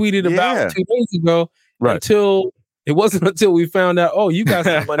you tweeted about 2 days ago. Right. Until it wasn't until we found out, oh, you got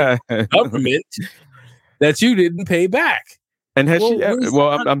some money from the government that you didn't pay back. And has she?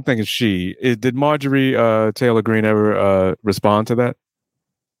 Well, I'm thinking did Marjorie Taylor Greene ever respond to that?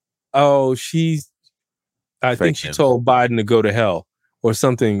 Oh, I think she told Biden to go to hell or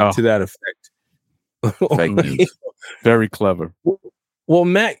something to that effect. Fake news. Very clever. Well,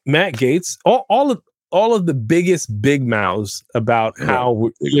 Matt Gaetz, all of the biggest big mouths about how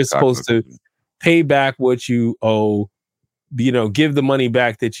you're supposed to pay back what you owe, give the money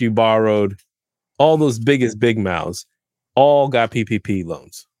back that you borrowed. All those biggest big mouths all got PPP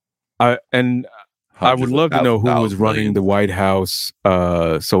loans. I would love to know who was running the White House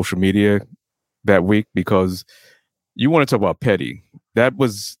social media that week, because you want to talk about petty. It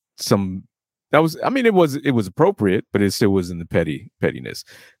was appropriate, but it still was in the pettiness,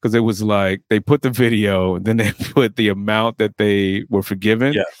 because it was like they put the video and then they put the amount that they were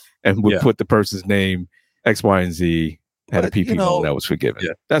forgiven and would put the person's name, X, Y, and Z had a PP loan that was forgiven.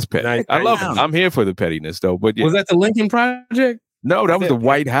 Yeah. That's petty. I love it. I'm here for the pettiness though. But was that the Lincoln Project? No, that was the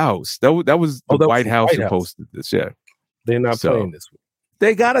White House. That was the White House who posted this. Yeah. They're not playing this week.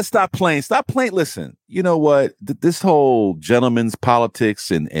 They got to stop playing. Stop playing. Listen, you know what? This whole gentleman's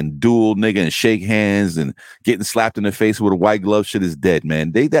politics and duel nigga and shake hands and getting slapped in the face with a white glove shit is dead,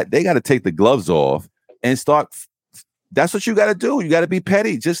 man. They got to take the gloves off and start. That's what you got to do. You got to be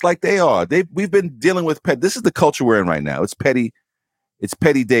petty, just like they are. We've been dealing with petty. This is the culture we're in right now. It's petty. It's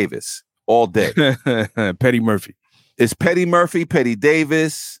Petty Davis all day. Petty Murphy. It's Petty Murphy, Petty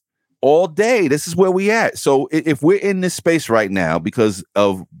Davis. All day. This is where we at. So if we're in this space right now because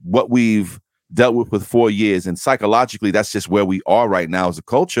of what we've dealt with 4 years, and psychologically that's just where we are right now as a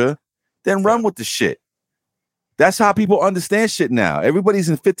culture, then run with the shit. That's how people understand shit now. Everybody's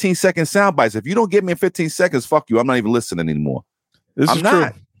in 15-second sound bites. If you don't get me in 15 seconds, fuck you. I'm not even listening anymore. I'm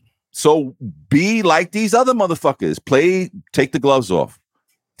not. True. So be like these other motherfuckers. Take the gloves off.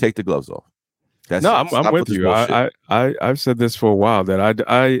 Take the gloves off. That's no, I'm with you. I've said this for a while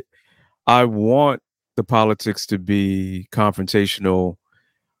that I want the politics to be confrontational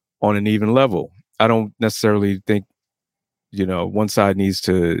on an even level. I don't necessarily think, one side needs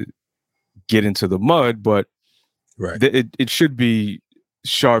to get into the mud, but it should be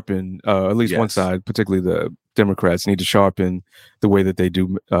sharpened. At least one side, particularly the Democrats, need to sharpen the way that they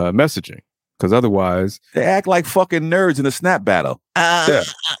do messaging, because otherwise they act like fucking nerds in a snap battle.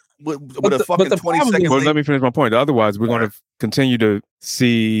 With a fucking 20 seconds. Well, let me finish my point. Otherwise, we're going to continue to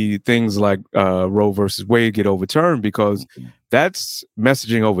see things like Roe versus Wade get overturned, because that's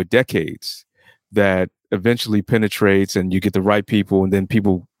messaging over decades that eventually penetrates, and you get the right people, and then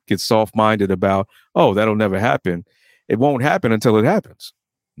people get soft-minded about, oh, that'll never happen. It won't happen until it happens.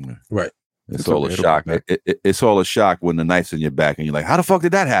 Right. It's all a shock. It's all a shock when the knife's in your back and you're like, how the fuck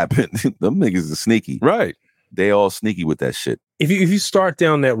did that happen? Them niggas are sneaky. Right. They all sneaky with that shit. If you start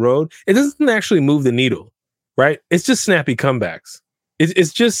down that road, it doesn't actually move the needle, right? It's just snappy comebacks.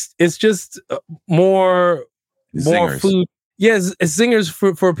 It's just more food. Yes, it's zingers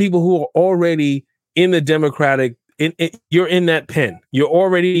for people who are already in the Democratic. You're in that pen. You're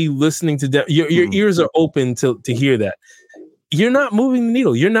already listening to them. Your ears are open to hear that. You're not moving the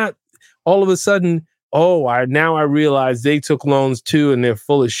needle. You're not all of a sudden, now I realize they took loans too and they're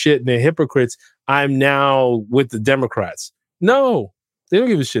full of shit and they're hypocrites. I'm now with the Democrats. No, they don't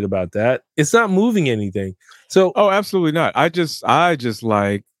give a shit about that. It's not moving anything. So, absolutely not. I just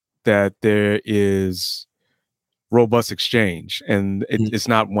like that there is robust exchange, and it's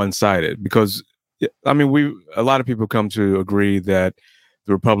not one-sided, because I mean, a lot of people come to agree that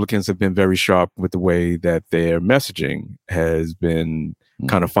the Republicans have been very sharp with the way that their messaging has been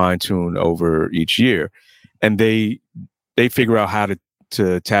kind of fine-tuned over each year, and they figure out how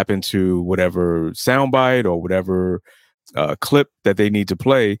to tap into whatever soundbite or whatever clip that they need to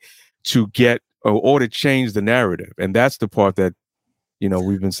play to get or to change the narrative. And that's the part that,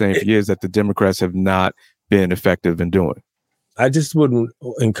 we've been saying for years that the Democrats have not been effective in doing. I just wouldn't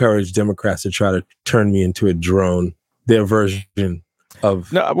encourage Democrats to try to turn me into a drone. Their version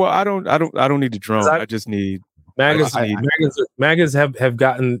of I don't need a drone. I just need MAGAs have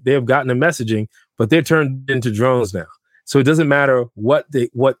gotten a messaging, but they're turned into drones now. So it doesn't matter what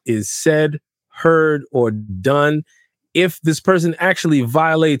is said, heard, or done. If this person actually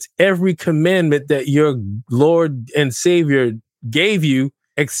violates every commandment that your Lord and Savior gave you,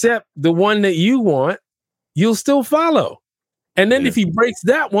 except the one that you want, you'll still follow. And then if he breaks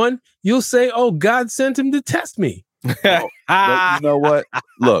that one, you'll say, oh, God sent him to test me. But you know what?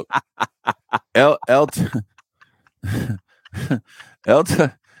 Look, L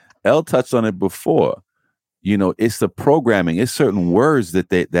touched on it before. It's the programming. It's certain words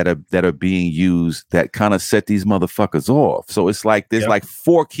that are being used that kind of set these motherfuckers off. So it's like there's like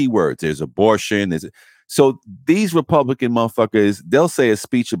 4 keywords. There's abortion. So these Republican motherfuckers, they'll say a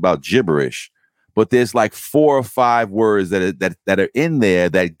speech about gibberish, but there's like 4 or 5 words that are in there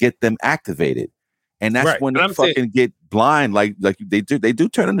that get them activated, and that's when they fucking get blind. Like they do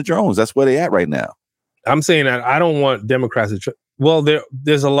turn into drones. That's where they at right now. I'm saying that I don't want Democrats to.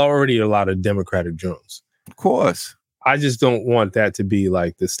 There's already a lot of Democratic drones. Of course. I just don't want that to be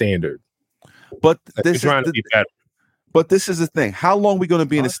like the standard. But this is to be better. But this is the thing. How long are we going to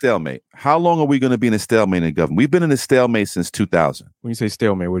be in a stalemate? How long are we going to be in a stalemate in the government? We've been in a stalemate since 2000. When you say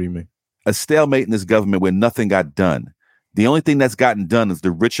stalemate, what do you mean? A stalemate in this government where nothing got done. The only thing that's gotten done is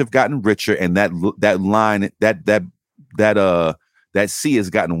the rich have gotten richer, and that line that sea has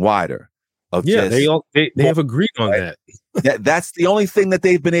gotten wider. They have agreed on that. That's the only thing that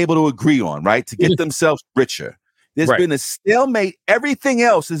they've been able to agree on, right? To get themselves richer. There's been a stalemate. Everything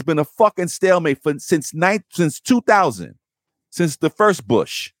else has been a fucking stalemate since 2000, since the first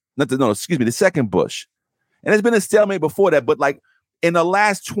Bush. The second Bush. And there's been a stalemate before that, but like in the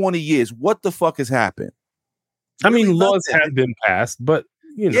last 20 years, what the fuck has happened? I mean, laws have been passed, but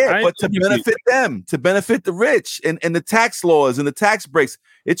but to benefit them, to benefit the rich, and the tax laws and the tax breaks.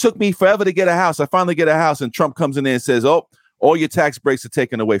 It took me forever to get a house. I finally get a house, and Trump comes in there and says, "Oh, all your tax breaks are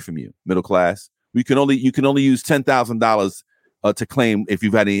taken away from you, middle class. You can only use $10,000 to claim if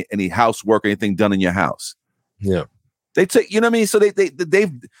you've had any housework or anything done in your house." Yeah, they take, you know what I mean. So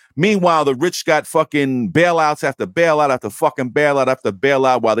they've. Meanwhile, the rich got fucking bailouts after bailout after fucking bailout after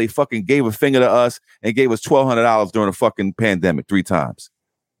bailout, while they fucking gave a finger to us and gave us $1,200 during a fucking pandemic 3 times.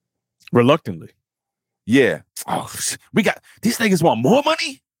 Reluctantly. Yeah. Oh, we got these niggas want more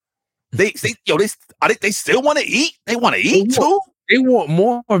money. They still want to eat. They want to eat too. They want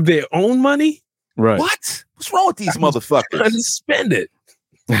more of their own money. Right. What? What's wrong with these motherfuckers? Trying to spend it.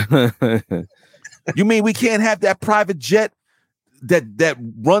 You mean we can't have that private jet that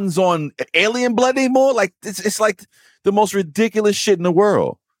runs on alien blood anymore? Like it's like the most ridiculous shit in the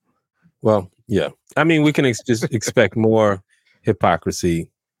world. Well, yeah. I mean, we can just expect more hypocrisy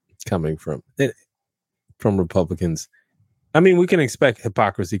coming from Republicans. I mean, we can expect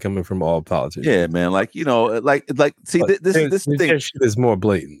hypocrisy coming from all politicians. Yeah, man. Like, you know, like see this thing is more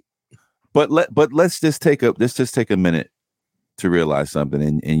blatant. But let's just take a minute to realize something.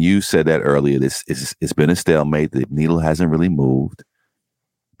 And you said that earlier. It's been a stalemate. The needle hasn't really moved.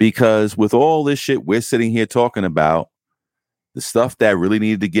 Because with all this shit we're sitting here talking about, the stuff that really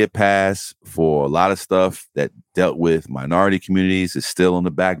needed to get passed for a lot of stuff that dealt with minority communities is still on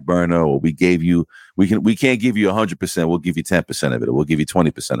the back burner, or we can't give you 100%. We'll give you 10% of it, or we'll give you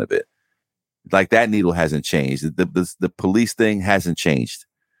 20% of it. Like that needle hasn't changed. The police thing hasn't changed.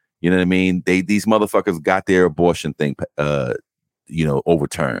 You know what I mean? These motherfuckers got their abortion thing,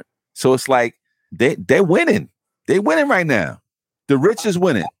 overturned. So it's like they're winning. They're winning right now. The rich is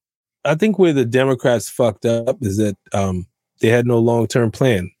winning. I think where the Democrats fucked up is that they had no long-term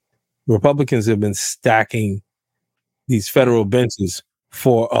plan. Republicans have been stacking these federal benches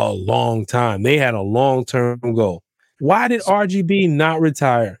for a long time. They had a long-term goal. Why did RGB not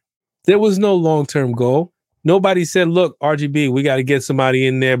retire? There was no long-term goal. Nobody said, look, RGB, we got to get somebody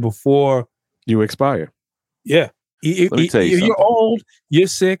in there before you expire. Yeah. Let me tell you something. You're old, you're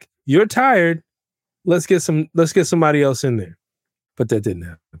sick, you're tired. Let's get somebody else in there. But that didn't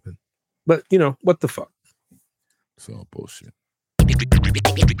happen. But what the fuck? It's all bullshit.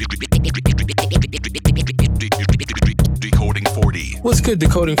 Decoding 40. What's good,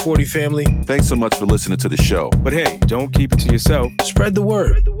 Decoding 40 family? Thanks so much for listening to the show. But hey, don't keep it to yourself. Spread the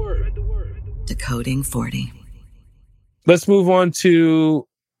word. Decoding 40. Let's move on to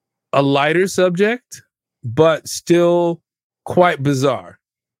a lighter subject, but still quite bizarre.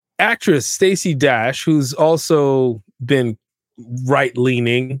 Actress Stacey Dash, who's also been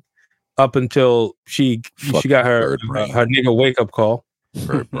right-leaning up until she got her nigga wake-up call.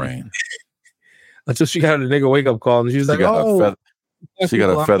 Bird brain. Until she got her nigga wake-up call, and she was she got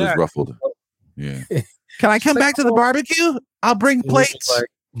her feathers ruffled. Yeah. Can I come back to the barbecue? I'll bring plates.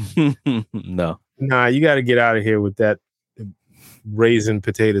 No. Nah, you got to get out of here with that raisin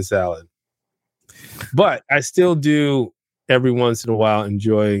potato salad. But I still do every once in a while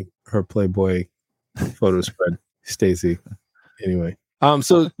enjoy her Playboy photo spread. Stacey. Anyway.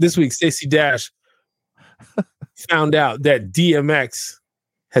 So this week, Stacey Dash found out that DMX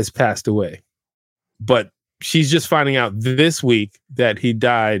has passed away. But she's just finding out this week that he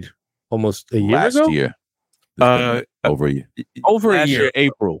died almost a year Last ago. Year. Over a year. Last year,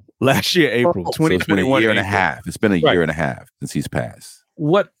 April. So it's been a year and a half. It's been a year and a half since he's passed.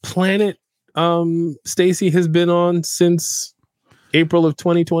 What planet Stacey has been on since April of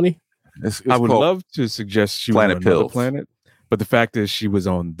 2020? I would love to suggest she was on another planet, but the fact is she was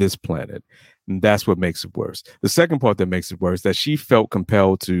on this planet, and that's what makes it worse. The second part that makes it worse that she felt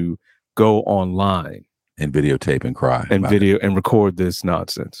compelled to go online and videotape and cry and record this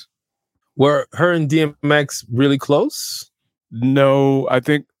nonsense. Were her and DMX really close? No, I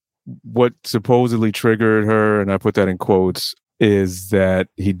think what supposedly triggered her, and I put that in quotes, is that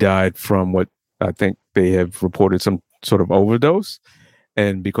he died from what I think they have reported some sort of overdose.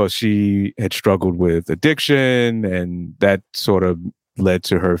 And because she had struggled with addiction, and that sort of led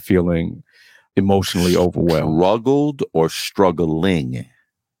to her feeling emotionally overwhelmed. Struggled or struggling?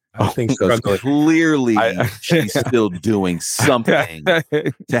 I think so. Clearly, she's still doing something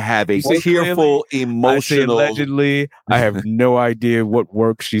to have a tearful, emotional. Allegedly, I have no idea what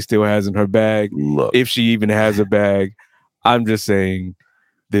work she still has in her bag. Look, if she even has a bag, I'm just saying,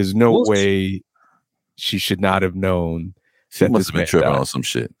 there's no way she should not have known. She must have been tripping on some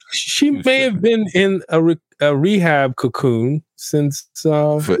shit. She may have been in a rehab cocoon since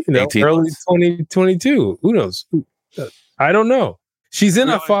early 2022. Who knows? I don't know. She's in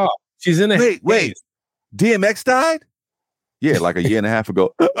a fog. She's in a wait. DMX died? Yeah, like a year and a half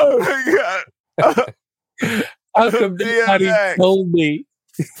ago. Oh my god! How come nobody told me?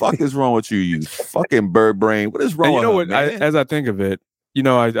 Fuck is wrong with you? You fucking bird brain. What is wrong? And you know with what? man? As I think of it,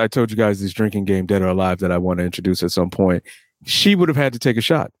 I told you guys this drinking game, Dead or Alive, that I want to introduce at some point. She would have had to take a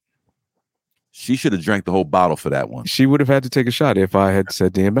shot. She should have drank the whole bottle for that one. She would have had to take a shot if I had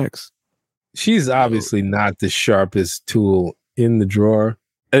said DMX. She's obviously not the sharpest tool in the drawer,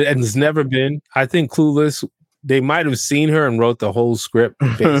 and it's never been. I think Clueless they might have seen her and wrote the whole script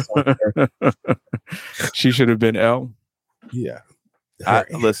based on her. She should have been L. Yeah.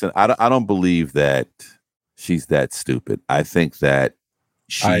 Listen, I don't believe that she's that stupid. I think that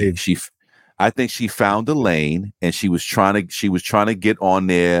I think she found a lane and she was trying to get on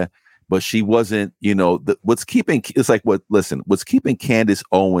there, but she wasn't, what's keeping keeping Candace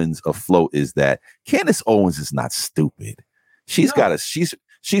Owens afloat is that Candace Owens is not stupid.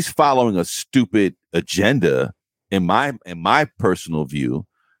 She's following a stupid agenda in my personal view,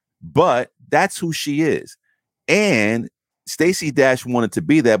 but that's who she is. And Stacey Dash wanted to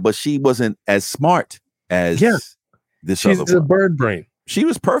be that, but she wasn't as smart as this She's other one. a bird brain. She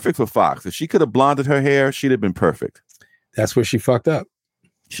was perfect for Fox. If she could have blonded her hair, she'd have been perfect. That's where she fucked up.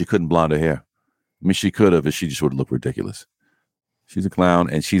 She couldn't blonde her hair. I mean, she could have, but she just would have looked ridiculous. She's a clown,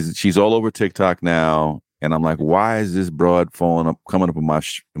 and she's all over TikTok now. And I'm like, why is this broad coming up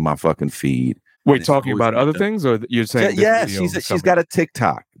in my fucking feed? Wait, talking about other things, or you're saying? Yeah, she's got a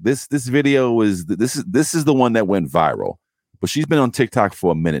TikTok. This video is the one that went viral, but she's been on TikTok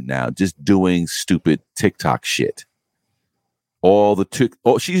for a minute now, just doing stupid TikTok shit.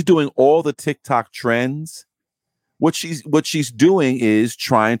 She's doing all the TikTok trends. What she's doing is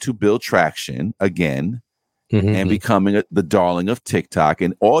trying to build traction again. And becoming the darling of TikTok.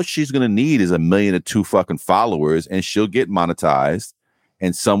 And all she's going to need is 1 million or 2 fucking followers, and she'll get monetized,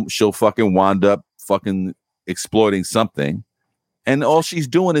 and she'll fucking wind up fucking exploiting something. And all she's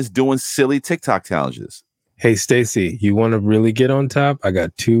doing is doing silly TikTok challenges. Hey, Stacey, you want to really get on top? I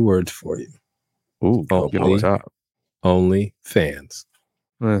got 2 words for you. Ooh, get on top. Only fans.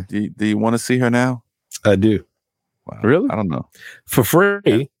 Do you want to see her now? I do. Wow. Really? I don't know. For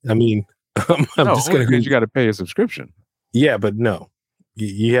free. I mean, I'm just going to. You got to pay a subscription. Yeah, but no,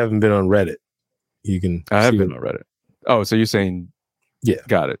 you haven't been on Reddit. I have been on Reddit. Oh, so you're saying? Yeah,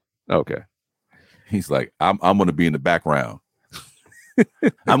 got it. Okay. He's like, I'm going to be in the background.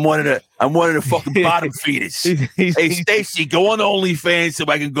 I'm one of the fucking bottom feeders. Hey, Stacey, go on OnlyFans so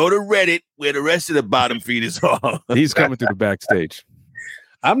I can go to Reddit where the rest of the bottom feeders are. He's coming through the backstage.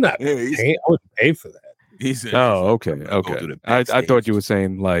 I'm not. I wouldn't pay for that. He said, "Oh, okay. I thought you were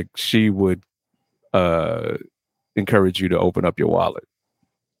saying like she would encourage you to open up your wallet."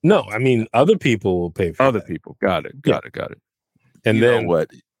 No, I mean other people will pay for other people. Got it. And you then know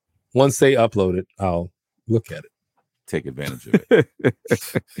what? Once they upload it, I'll look at it. Take advantage of it.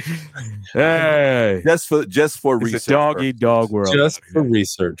 Hey, just for it's research. A dog eat dog world. Just for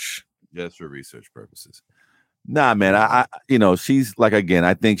research. Just for research purposes. Nah, man. I she's like, again,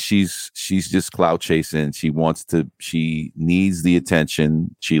 I think she's just clout chasing. She needs the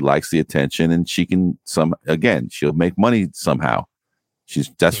attention. She likes the attention, and she can she'll make money somehow.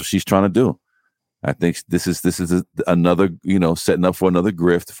 That's what she's trying to do. I think this is another, setting up for another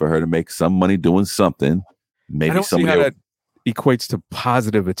grift for her to make some money doing something. Maybe I don't see how that equates to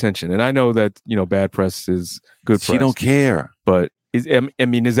positive attention. And I know that, bad press is good press. She don't care. But is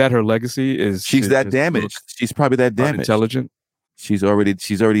that her legacy? She's that damaged? She's probably that damaged. Intelligent. She's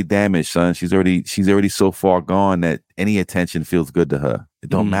already damaged, son. She's already so far gone that any attention feels good to her. It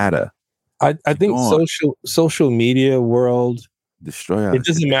don't matter. I think social media world destroy. It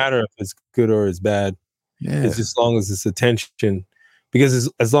doesn't matter if it's good or it's bad. Yeah. It's as long as it's attention, because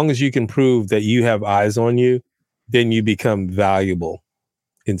as long as you can prove that you have eyes on you, then you become valuable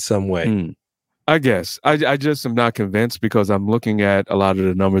in some way. I guess I just am not convinced, because I'm looking at a lot of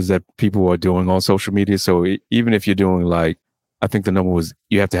the numbers that people are doing on social media. So even if you're doing I think the number was,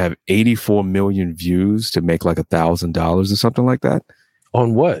 you have to have 84 million views to make like $1,000 or something like that.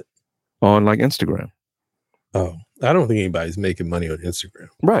 On what? On Instagram. Oh, I don't think anybody's making money on Instagram.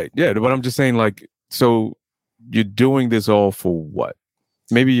 Right. Yeah. But I'm just saying, so you're doing this all for what?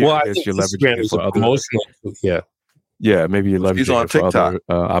 Maybe you're leveraging it for other promotional. Yeah. Yeah. Maybe you're leveraging it for other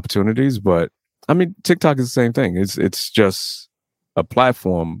opportunities. But I mean, TikTok is the same thing. It's just a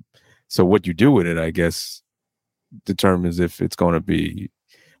platform. So what you do with it, I guess, determines if it's going to be,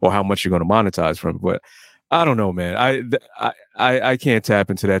 or how much you're going to monetize from it. But I don't know, man. I can't tap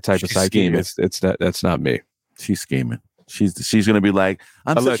into that type of psyche. That's not me. She's scheming. She's gonna be like,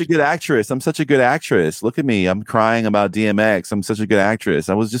 I'm such a good actress. Look at me. I'm crying about DMX. I'm such a good actress.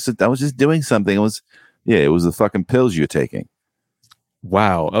 I was just doing something. It was the fucking pills you're taking.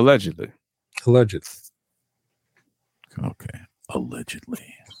 Wow. Allegedly. Okay.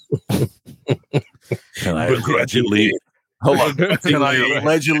 Allegedly. Can I allegedly? Hold on. Can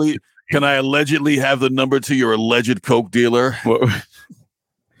I allegedly have the number to your alleged coke dealer?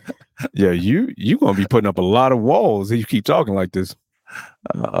 Yeah, you gonna be putting up a lot of walls if you keep talking like this.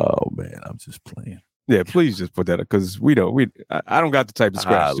 Oh man, I'm just playing. Yeah, please just put that up because I don't got the type of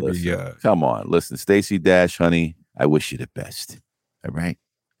scratch to be. Come on, listen, Stacey Dash, honey, I wish you the best. All right,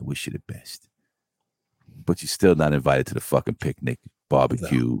 I wish you the best. But you're still not invited to the fucking picnic,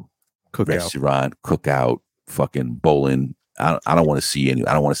 barbecue, restaurant, cookout, fucking bowling. I don't want to see any.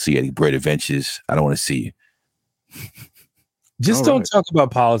 I don't want to see any great adventures. I don't want to see you. Just don't talk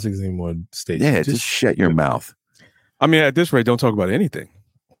about politics anymore, Stacey. Yeah, just shut your mouth. I mean, at this rate, don't talk about anything.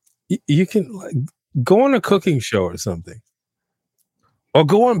 You can go on a cooking show or something, or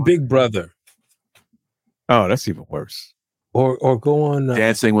go on Big Brother. Oh, that's even worse. Or go on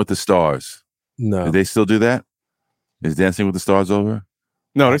Dancing with the Stars. No, do they still do that? Is Dancing with the Stars over?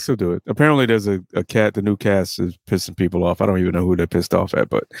 No, they still do it. Apparently, there's a cat. The new cast is pissing people off. I don't even know who they're pissed off at,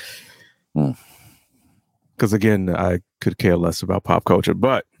 but because again, I could care less about pop culture.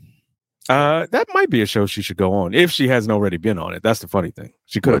 But that might be a show she should go on if she hasn't already been on it. That's the funny thing.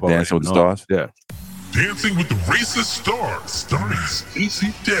 She could have Dancing with the Stars. Yeah, Dancing with the Racist Stars, starring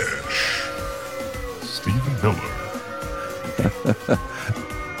Stacey Dash, Stephen Miller,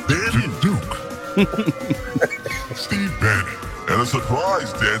 Danny Duke, Steve Bannon, and a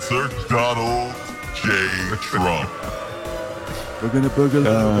surprise dancer, Donald J. Trump. We're gonna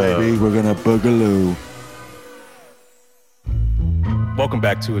boogaloo, baby. We're gonna boogaloo. welcome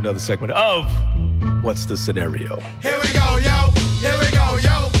back to another segment of What's the Scenario? Here we go, yo. Here we go,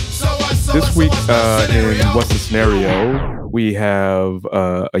 yo. This week in What's the Scenario, we have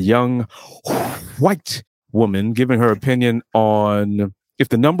a young white woman giving her opinion on if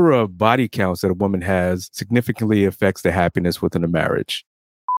the number of body counts that a woman has significantly affects the happiness within a marriage.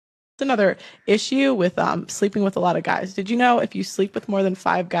 Another issue with sleeping with a lot of guys. Did you know if you sleep with more than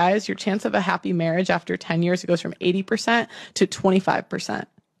 5 guys, your chance of a happy marriage after 10 years, it goes from 80% to 25%.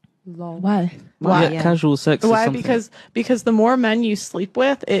 Why? Yeah. Casual sex. Why? Because the more men you sleep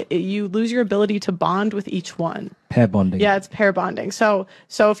with, you lose your ability to bond with each one. Pair bonding. Yeah, it's pair bonding. So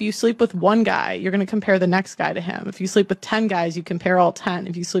if you sleep with one guy, you're going to compare the next guy to him. If you sleep with 10 guys, you compare all 10.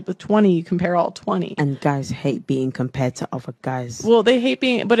 If you sleep with 20, you compare all 20. And guys hate being compared to other guys. Well, they hate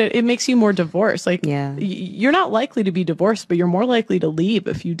being, but it makes you more divorced. Like, yeah. You're not likely to be divorced, but you're more likely to leave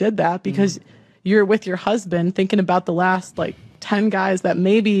if you did that because you're with your husband thinking about the last 10 guys that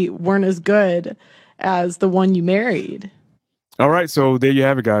maybe weren't as good as the one you married. All right, so there you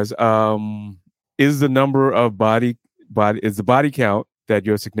have it, guys. Is the number of body is the body count that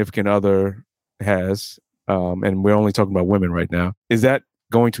your significant other has, and we're only talking about women right now, is that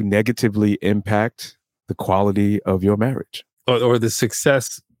going to negatively impact the quality of your marriage or the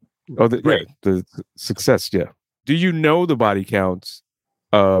success? The success. Yeah. Do you know the body counts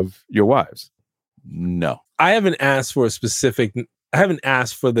of your wives? No. I haven't asked for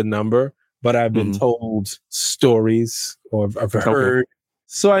the number, but I've been told stories or I've heard.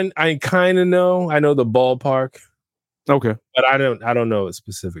 So I kind of know. I know the ballpark. Okay. But I don't know a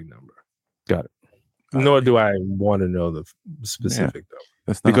specific number. Got it. Nor do I want to know the specific number.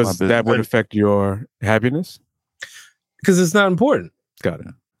 That's not because that would affect your happiness? Because it's not important. Got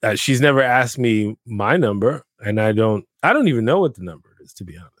it. She's never asked me my number, and I don't even know what the number is, to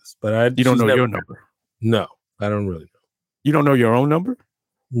be honest. But you don't know your number? No, I don't really know. You don't know your own number?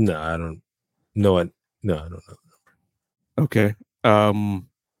 No, I don't know it. No, I don't know the number. Okay.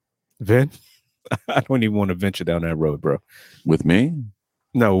 Vin, I don't even want to venture down that road, bro. With me?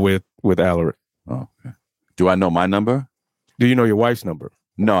 No, with Alaric. Oh, okay. Do I know my number? Do you know your wife's number?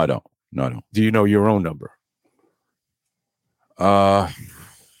 No, I don't. No, I don't. Do you know your own number?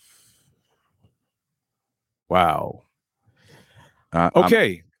 Wow.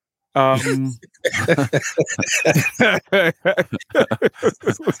 Okay. Carry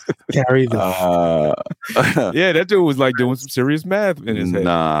yeah, that dude was doing some serious math in his head.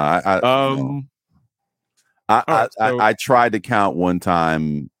 I tried to count one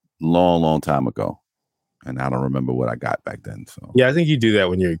time long time ago, and I don't remember what I got back then. So yeah, I think you do that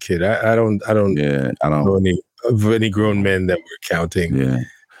when you're a kid. I don't know any grown men that were counting. Yeah.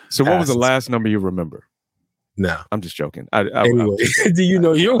 So what was the last number you remember? No, I'm just joking. Anyway, do you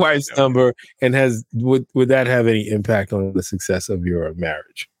know your wife's number, and would that have any impact on the success of your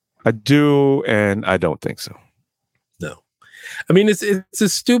marriage? I do, and I don't think so. No, I mean it's a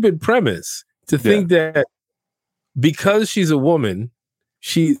stupid premise to think that because she's a woman,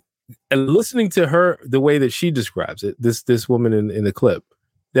 and listening to her the way that she describes it, this woman in the clip,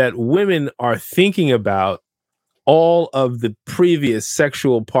 that women are thinking about all of the previous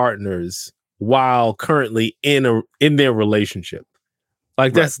sexual partners while currently in their relationship.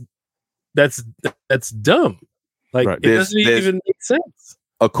 That's dumb. It doesn't even make sense.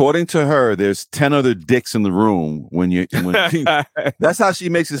 according to her, there's 10 other dicks in the room that's how she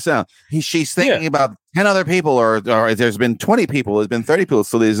makes it sound. She's thinking about 10 other people, or there's been 20 people, there's been 30 people.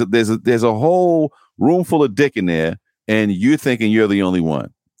 So there's a whole room full of dick in there, and you're thinking you're the only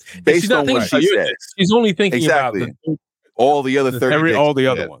one. Based on what she says. She's only thinking about all the other 30 all the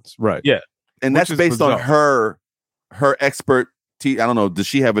other ones. Right. Yeah. And that's based on her expert. I don't know. Does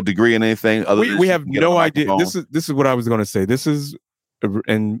she have a degree in anything? We have no idea. This is what I was going to say. This is,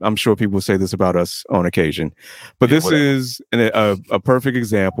 and I'm sure people say this about us on occasion, but this is a perfect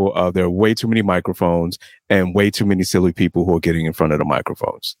example of there are way too many microphones and way too many silly people who are getting in front of the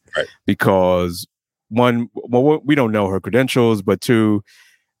microphones. Right. Because one, we don't know her credentials, but two,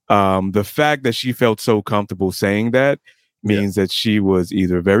 the fact that she felt so comfortable saying that means that she was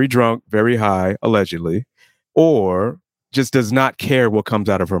either very drunk, very high, allegedly, or just does not care what comes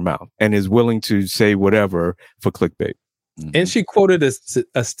out of her mouth and is willing to say whatever for clickbait. Mm-hmm. And she quoted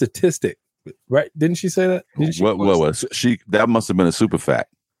a statistic, right? Didn't she say that? What was she? That must have been a super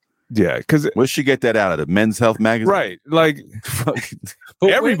fact. Yeah, because where'd she get that out of? The Men's Health magazine, right? Like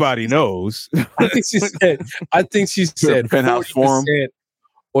everybody knows. I think she said Penthouse Forum,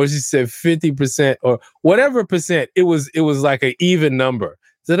 or she said 50% or whatever percent. It was like an even number.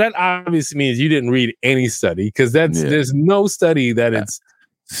 So that obviously means you didn't read any study, because there's no study that it's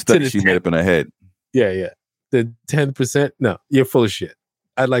study she made up in her head. Yeah. The 10%. No, you're full of shit.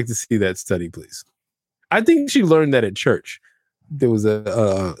 I'd like to see that study, please. I think she learned that at church. There was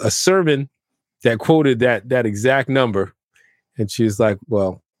a sermon that quoted that exact number, and she was like,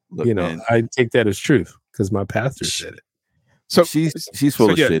 "Well, look, man, I take that as truth because my pastor said it." So she's full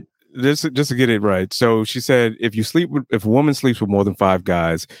of shit. Just to get it right. So she said, if a woman sleeps with more than 5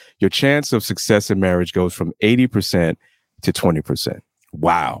 guys, your chance of success in marriage goes from 80% to 20%.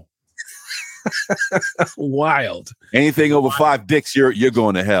 Wow. Wild. Anything over 5 dicks, you're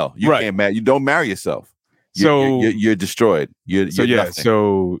going to hell. You can't marry. You don't marry yourself. You're destroyed. You're nothing.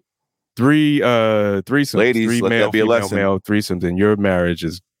 So 3 threesomes, ladies, 3 male, female, male threesomes, and your marriage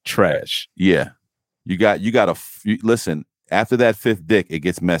is trash. Yeah. You got to listen. After that 5th dick, it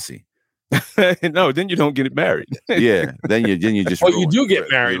gets messy. No, then you don't get married. Yeah, then you just. Well, you do get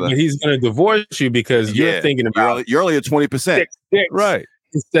married, but he's going to divorce you because you're thinking about you're only at 20%, right?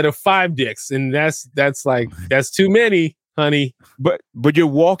 Instead of 5 dicks, and that's too many, honey. But you're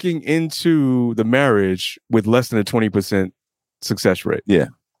walking into the marriage with less than a 20% success rate. Yeah,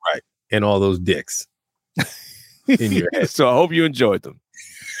 right. And all those dicks in your head. So I hope you enjoyed them.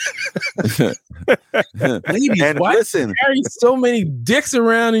 Ladies, and why listen, you carry so many dicks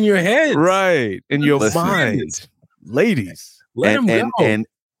around in your head, right? In your mind, ladies, let them go.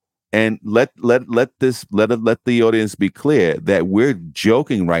 And let the audience be clear that we're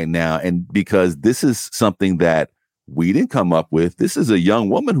joking right now, and because this is something that we didn't come up with. This is a young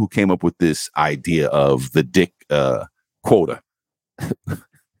woman who came up with this idea of the dick quota.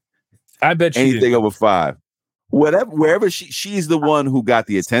 I bet anything over 5. Wherever she's the one who got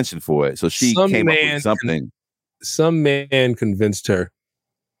the attention for it. So she came up with something. Some man convinced her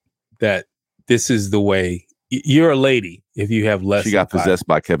that this is the way. You're a lady if you have less. She got possessed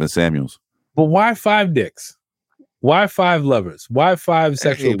by Kevin Samuels. But why 5 dicks? Why 5 lovers? Why 5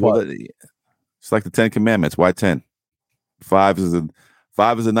 sexual partners? It's like the 10 Commandments. Why 10? 5 is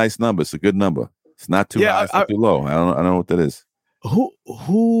a nice number. It's a good number. It's not too high. It's not too low. I don't know what that is.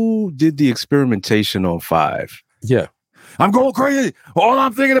 Who did the experimentation on 5? Yeah. I'm going crazy. All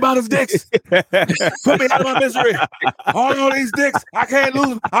I'm thinking about is dicks. Put me out of my misery. All these dicks. I can't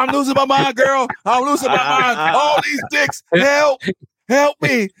lose. I'm losing my mind, girl. I'm losing my mind. All these dicks. Help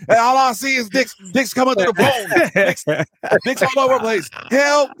me. And all I see is dicks. Dicks coming to the bone. Dicks all over the place.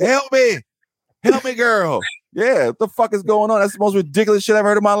 Help me, girl. Yeah, what the fuck is going on? That's the most ridiculous shit I've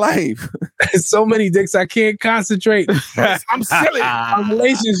heard in my life. So many dicks, I can't concentrate. I'm silly. A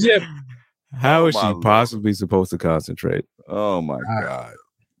relationship. How is she possibly supposed to concentrate? Oh my God.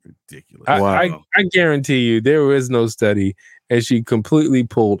 Ridiculous. I guarantee you there is no study, and she completely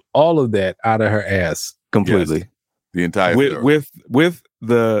pulled all of that out of her ass. Completely. Yes. The entire with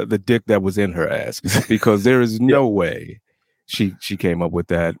the dick that was in her ass. Because there is no way she came up with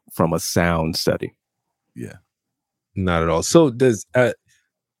that from a sound study. Yeah. Not at all. So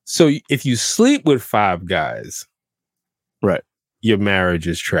if you sleep with 5 guys, right, your marriage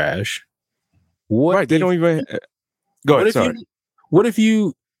is trash. Right, they don't even go ahead. Sorry. What if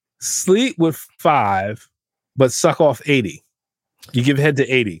you sleep with 5 but suck off 80? You give head to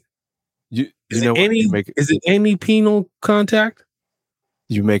 80. Is it any penal contact?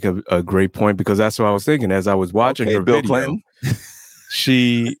 You make a great point, because that's what I was thinking as I was watching her Bill video. Clinton.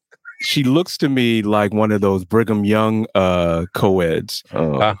 She she looks to me like one of those Brigham Young co-eds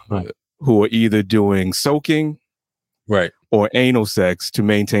who are either doing soaking, right, or anal sex to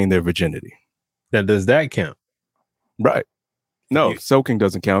maintain their virginity. Now, does that count? Right. No, soaking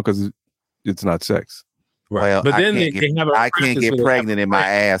doesn't count because it's not sex. Right. Well, But then I can't get pregnant in my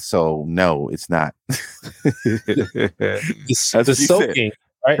ass, so no, it's not. the soaking,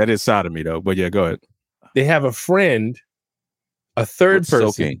 right? That is sodomy, though. But yeah, go ahead. They have a friend, a third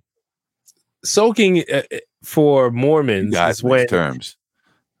person. Soaking for Mormons is when terms.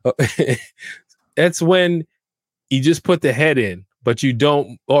 That's when you just put the head in, but you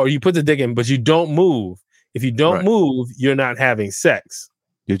don't, or you put the dick in, but you don't move. If you don't move, you're not having sex.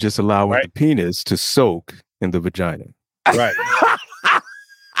 You're just allowing the penis to soak in the vagina. Right.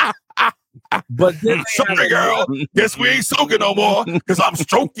 But then sorry, girl. Guess we ain't soaking no more because I'm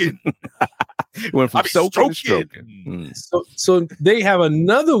stroking. Went from soaking to stroking. So they have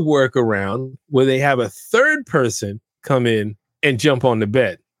another workaround where they have a third person come in and jump on the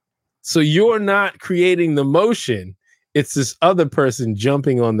bed. So you're not creating the motion. It's this other person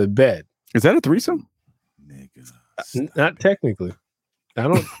jumping on the bed. Is that a threesome? Not technically. I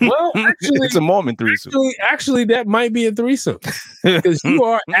don't. Well, actually, it's a Mormon threesome. Actually, that might be a threesome because you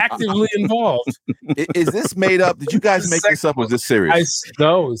are actively involved. Is this made up? Did you guys make this up? Or is this serious?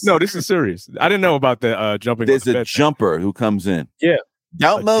 No, this is serious. I didn't know about the jumping. There's a jumper who comes in. Yeah.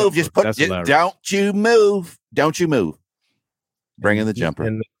 Don't move. Just put. Don't you move. Don't you move. Bring in the jumper.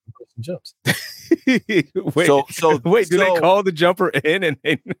 And the person jumps. Wait. Wait. Do they call the jumper in and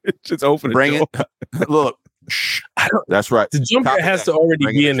just open it? Bring it. Look. That's right. The jumper has to already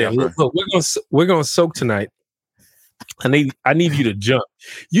be in there. Look, we're gonna soak tonight. I need you to jump.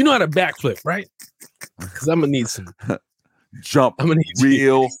 You know how to backflip, right? Because I'm gonna need some jump. I'm gonna need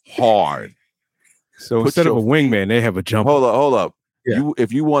real hard. So instead of a wingman, they have a jumper. Hold up. Yeah.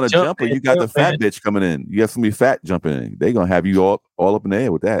 If you want a jumper, you got the fat bitch coming in. You got somebody fat jumping in. They're gonna have you all up in the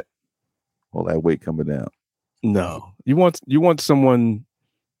air with that. All that weight coming down. No, you want someone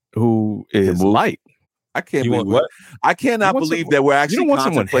who is light. I can't believe what? I cannot believe that we're actually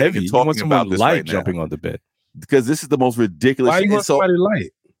contemplating and talking about this light right now. Jumping on the bed. Because this is the most ridiculous. Why you want somebody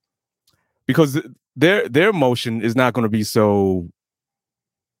light? Because their motion is not going to be so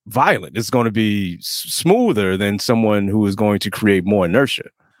violent. It's going to be smoother than someone who is going to create more inertia.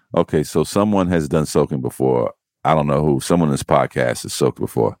 Okay, so someone has done soaking before. I don't know who. Someone in this podcast has soaked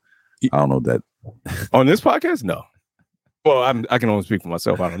before. I don't know that. On this podcast? No. Well, I can only speak for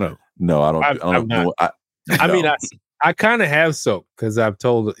myself. I don't know. No, I don't know. I mean, I kind of have soaked because I'm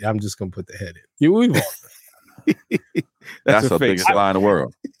told I'm just gonna put the head in. We've all. That's the biggest lie in the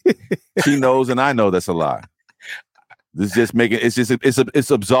world. She knows, and I know that's a lie. This is just making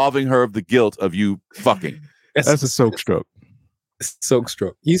it's absolving her of the guilt of you fucking. That's a soak stroke. Soak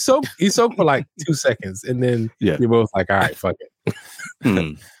stroke. You soak for like 2 seconds, and then you're both like, all right, fuck it.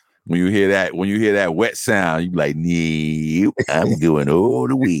 When you hear that wet sound, you be like, "Nee, I'm going all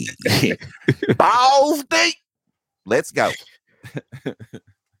the way." Balls deep. Let's go.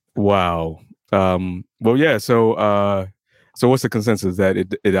 Wow. Well, yeah. So what's the consensus that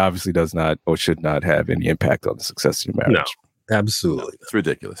it obviously does not or should not have any impact on the success of your marriage? No, absolutely. No, it's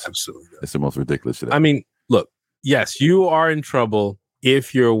ridiculous. Absolutely. It's the most ridiculous shit ever. I mean, look, yes, you are in trouble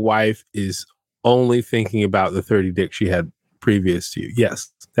if your wife is only thinking about the 30 dicks she had previous to you.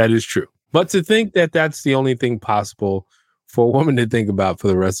 Yes, that is true. But to think that that's the only thing possible for a woman to think about for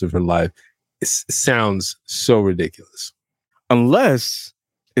the rest of her life, it sounds so ridiculous. Unless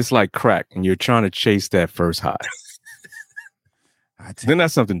it's like crack and you're trying to chase that first high. Then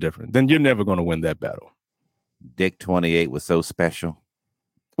that's something different. Then you're never going to win that battle. Dick 28 was so special.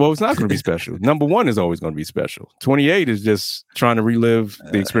 Well, it's not going to be special. Number one is always going to be special. 28 is just trying to relive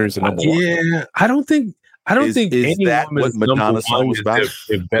the experience of number one. Yeah, I don't think any that what Madonna's song was about?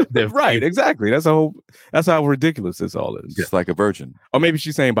 Right, exactly. That's how ridiculous this all is. Just like a virgin. Or maybe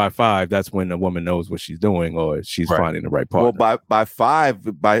she's saying by 5, that's when a woman knows what she's doing, or she's finding the right partner. Well, by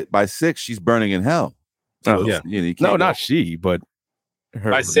 5, by 6, she's burning in hell. So, not she, but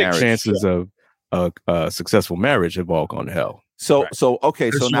her chances of a successful marriage have all gone to hell. So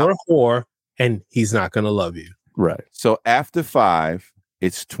okay, so now you're a whore, and he's not going to love you. Right. So after 5.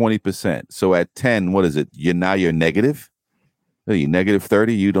 It's 20%. So at 10, what is it? You're negative? Are you negative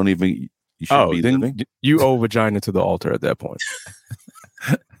 30? You don't even. You shouldn't be living. You owe vagina to the altar at that point.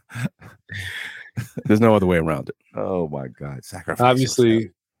 There's no other way around it. Oh my God! Sacrifice.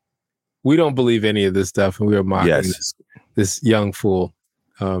 Obviously, we don't believe any of this stuff, and we are mocking this young fool.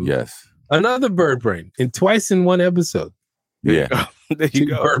 Yes. Another bird brain twice in one episode. Yeah. There you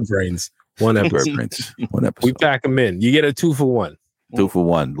go. Bird brains. One episode. One episode. We pack them in. You get a 2 for 1. 2 for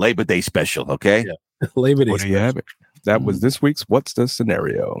 1. Labor Day special, okay? Yeah. Labor Day What do you have? That was this week's What's the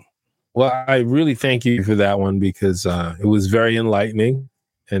Scenario? Well, I really thank you for that one because it was very enlightening.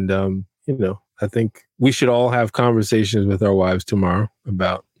 And, I think we should all have conversations with our wives tomorrow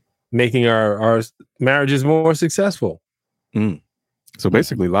about making our marriages more successful. So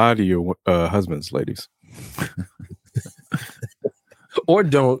basically, lie to your husbands, ladies. Or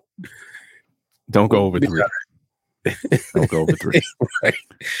don't. Don't go over 3. Don't go over 3. Right.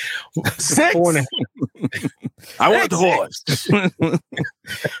 6. 4.5. I want the horse.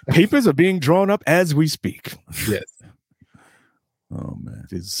 Papers are being drawn up as we speak. Yes. Oh, man.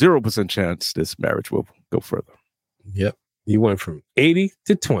 There's 0% chance this marriage will go further. Yep. You went from 80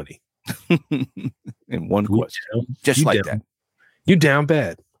 to 20. In one question. Just like that. You down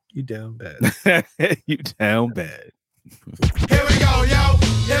bad. You down bad. You down bad. Here we go, yo.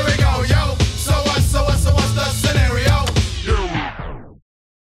 Here we go, yo. So what's the scenario?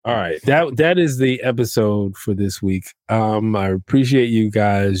 All right. That is the episode for this week. I appreciate you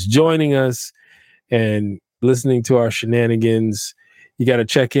guys joining us and listening to our shenanigans. You got to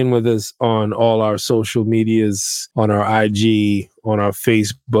check in with us on all our social medias, on our IG, on our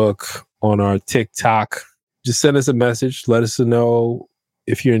Facebook, on our TikTok. Just send us a message. Let us know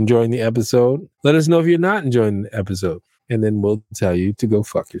if you're enjoying the episode. Let us know if you're not enjoying the episode. And then we'll tell you to go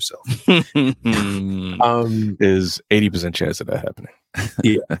fuck yourself. There's 80% chance of that happening.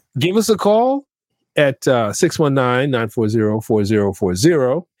 Yeah. Give us a call at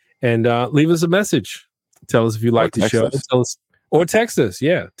 619-940-4040 and leave us a message. Tell us if you like the show. Or text us.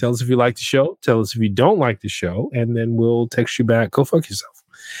 Yeah. Tell us if you like the show. Tell us if you don't like the show. And then we'll text you back. Go fuck yourself.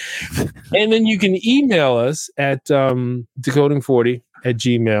 And then you can email us at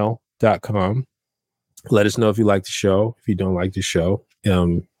decoding40@gmail.com. Let us know if you like the show, if you don't like the show.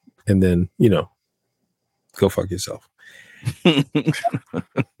 And then, go fuck yourself.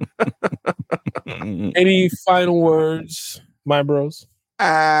 Any final words, my bros? No.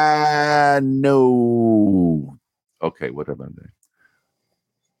 Okay, what have I done?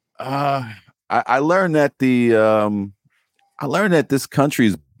 I learned that this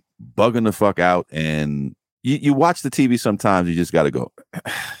country's bugging the fuck out, and you watch the TV sometimes, you just got to go.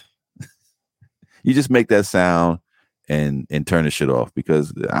 You just make that sound and turn the shit off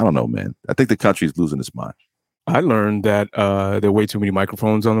because I don't know, man. I think the country's losing its mind. I learned that there are way too many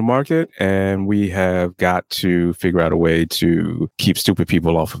microphones on the market, and we have got to figure out a way to keep stupid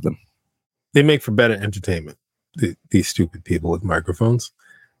people off of them. They make for better entertainment, these stupid people with microphones.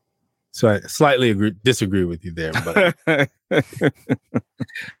 So I slightly disagree with you there, but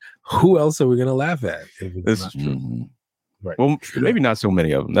who else are we going to laugh at? This is true. Right. Well, maybe not so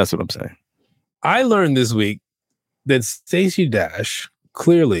many of them. That's what I'm saying. I learned this week that Stacey Dash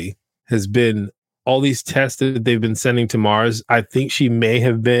clearly has been all these tests that they've been sending to Mars. I think she may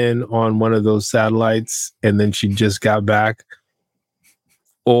have been on one of those satellites and then she just got back,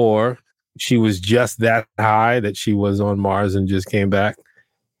 or she was just that high that she was on Mars and just came back,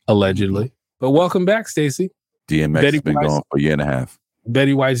 allegedly. But welcome back, Stacey. DMX has been gone for a year and a half.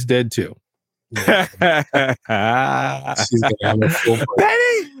 Betty White's dead too. Yeah. She's gonna have a full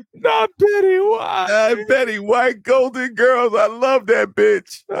Betty, not Betty White. Betty White, Golden Girls. I love that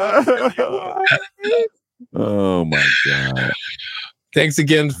bitch. Oh my God. Thanks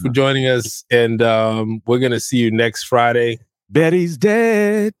again for joining us, and we're gonna see you next Friday. Betty's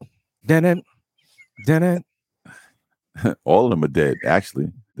dead. Dun-dun. Dun-dun. All of them are dead.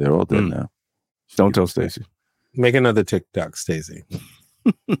 Actually, they're all dead now. Don't tell Stacey. Make another TikTok, Stacey.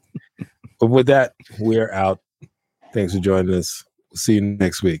 But with that, we're out. Thanks for joining us. We'll see you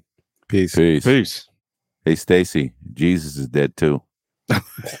next week. Peace. Peace. Peace. Hey, Stacey, Jesus is dead too. Not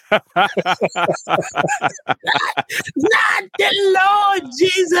the Lord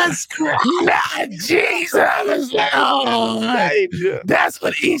Jesus Christ. Not Jesus, Lord. That's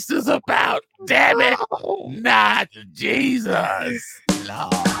what Easter's about. Damn it. Not Jesus,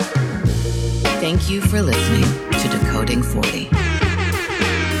 Lord. Thank you for listening to Decoding 40.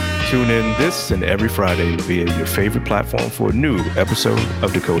 Tune in this and every Friday via your favorite platform for a new episode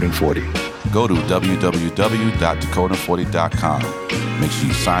of Decoding 40. Go to www.decoding40.com. Make sure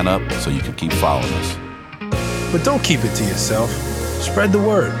you sign up so you can keep following us. But don't keep it to yourself. Spread the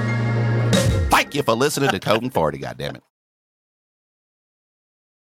word. Thank you for listening to Decoding 40, goddammit.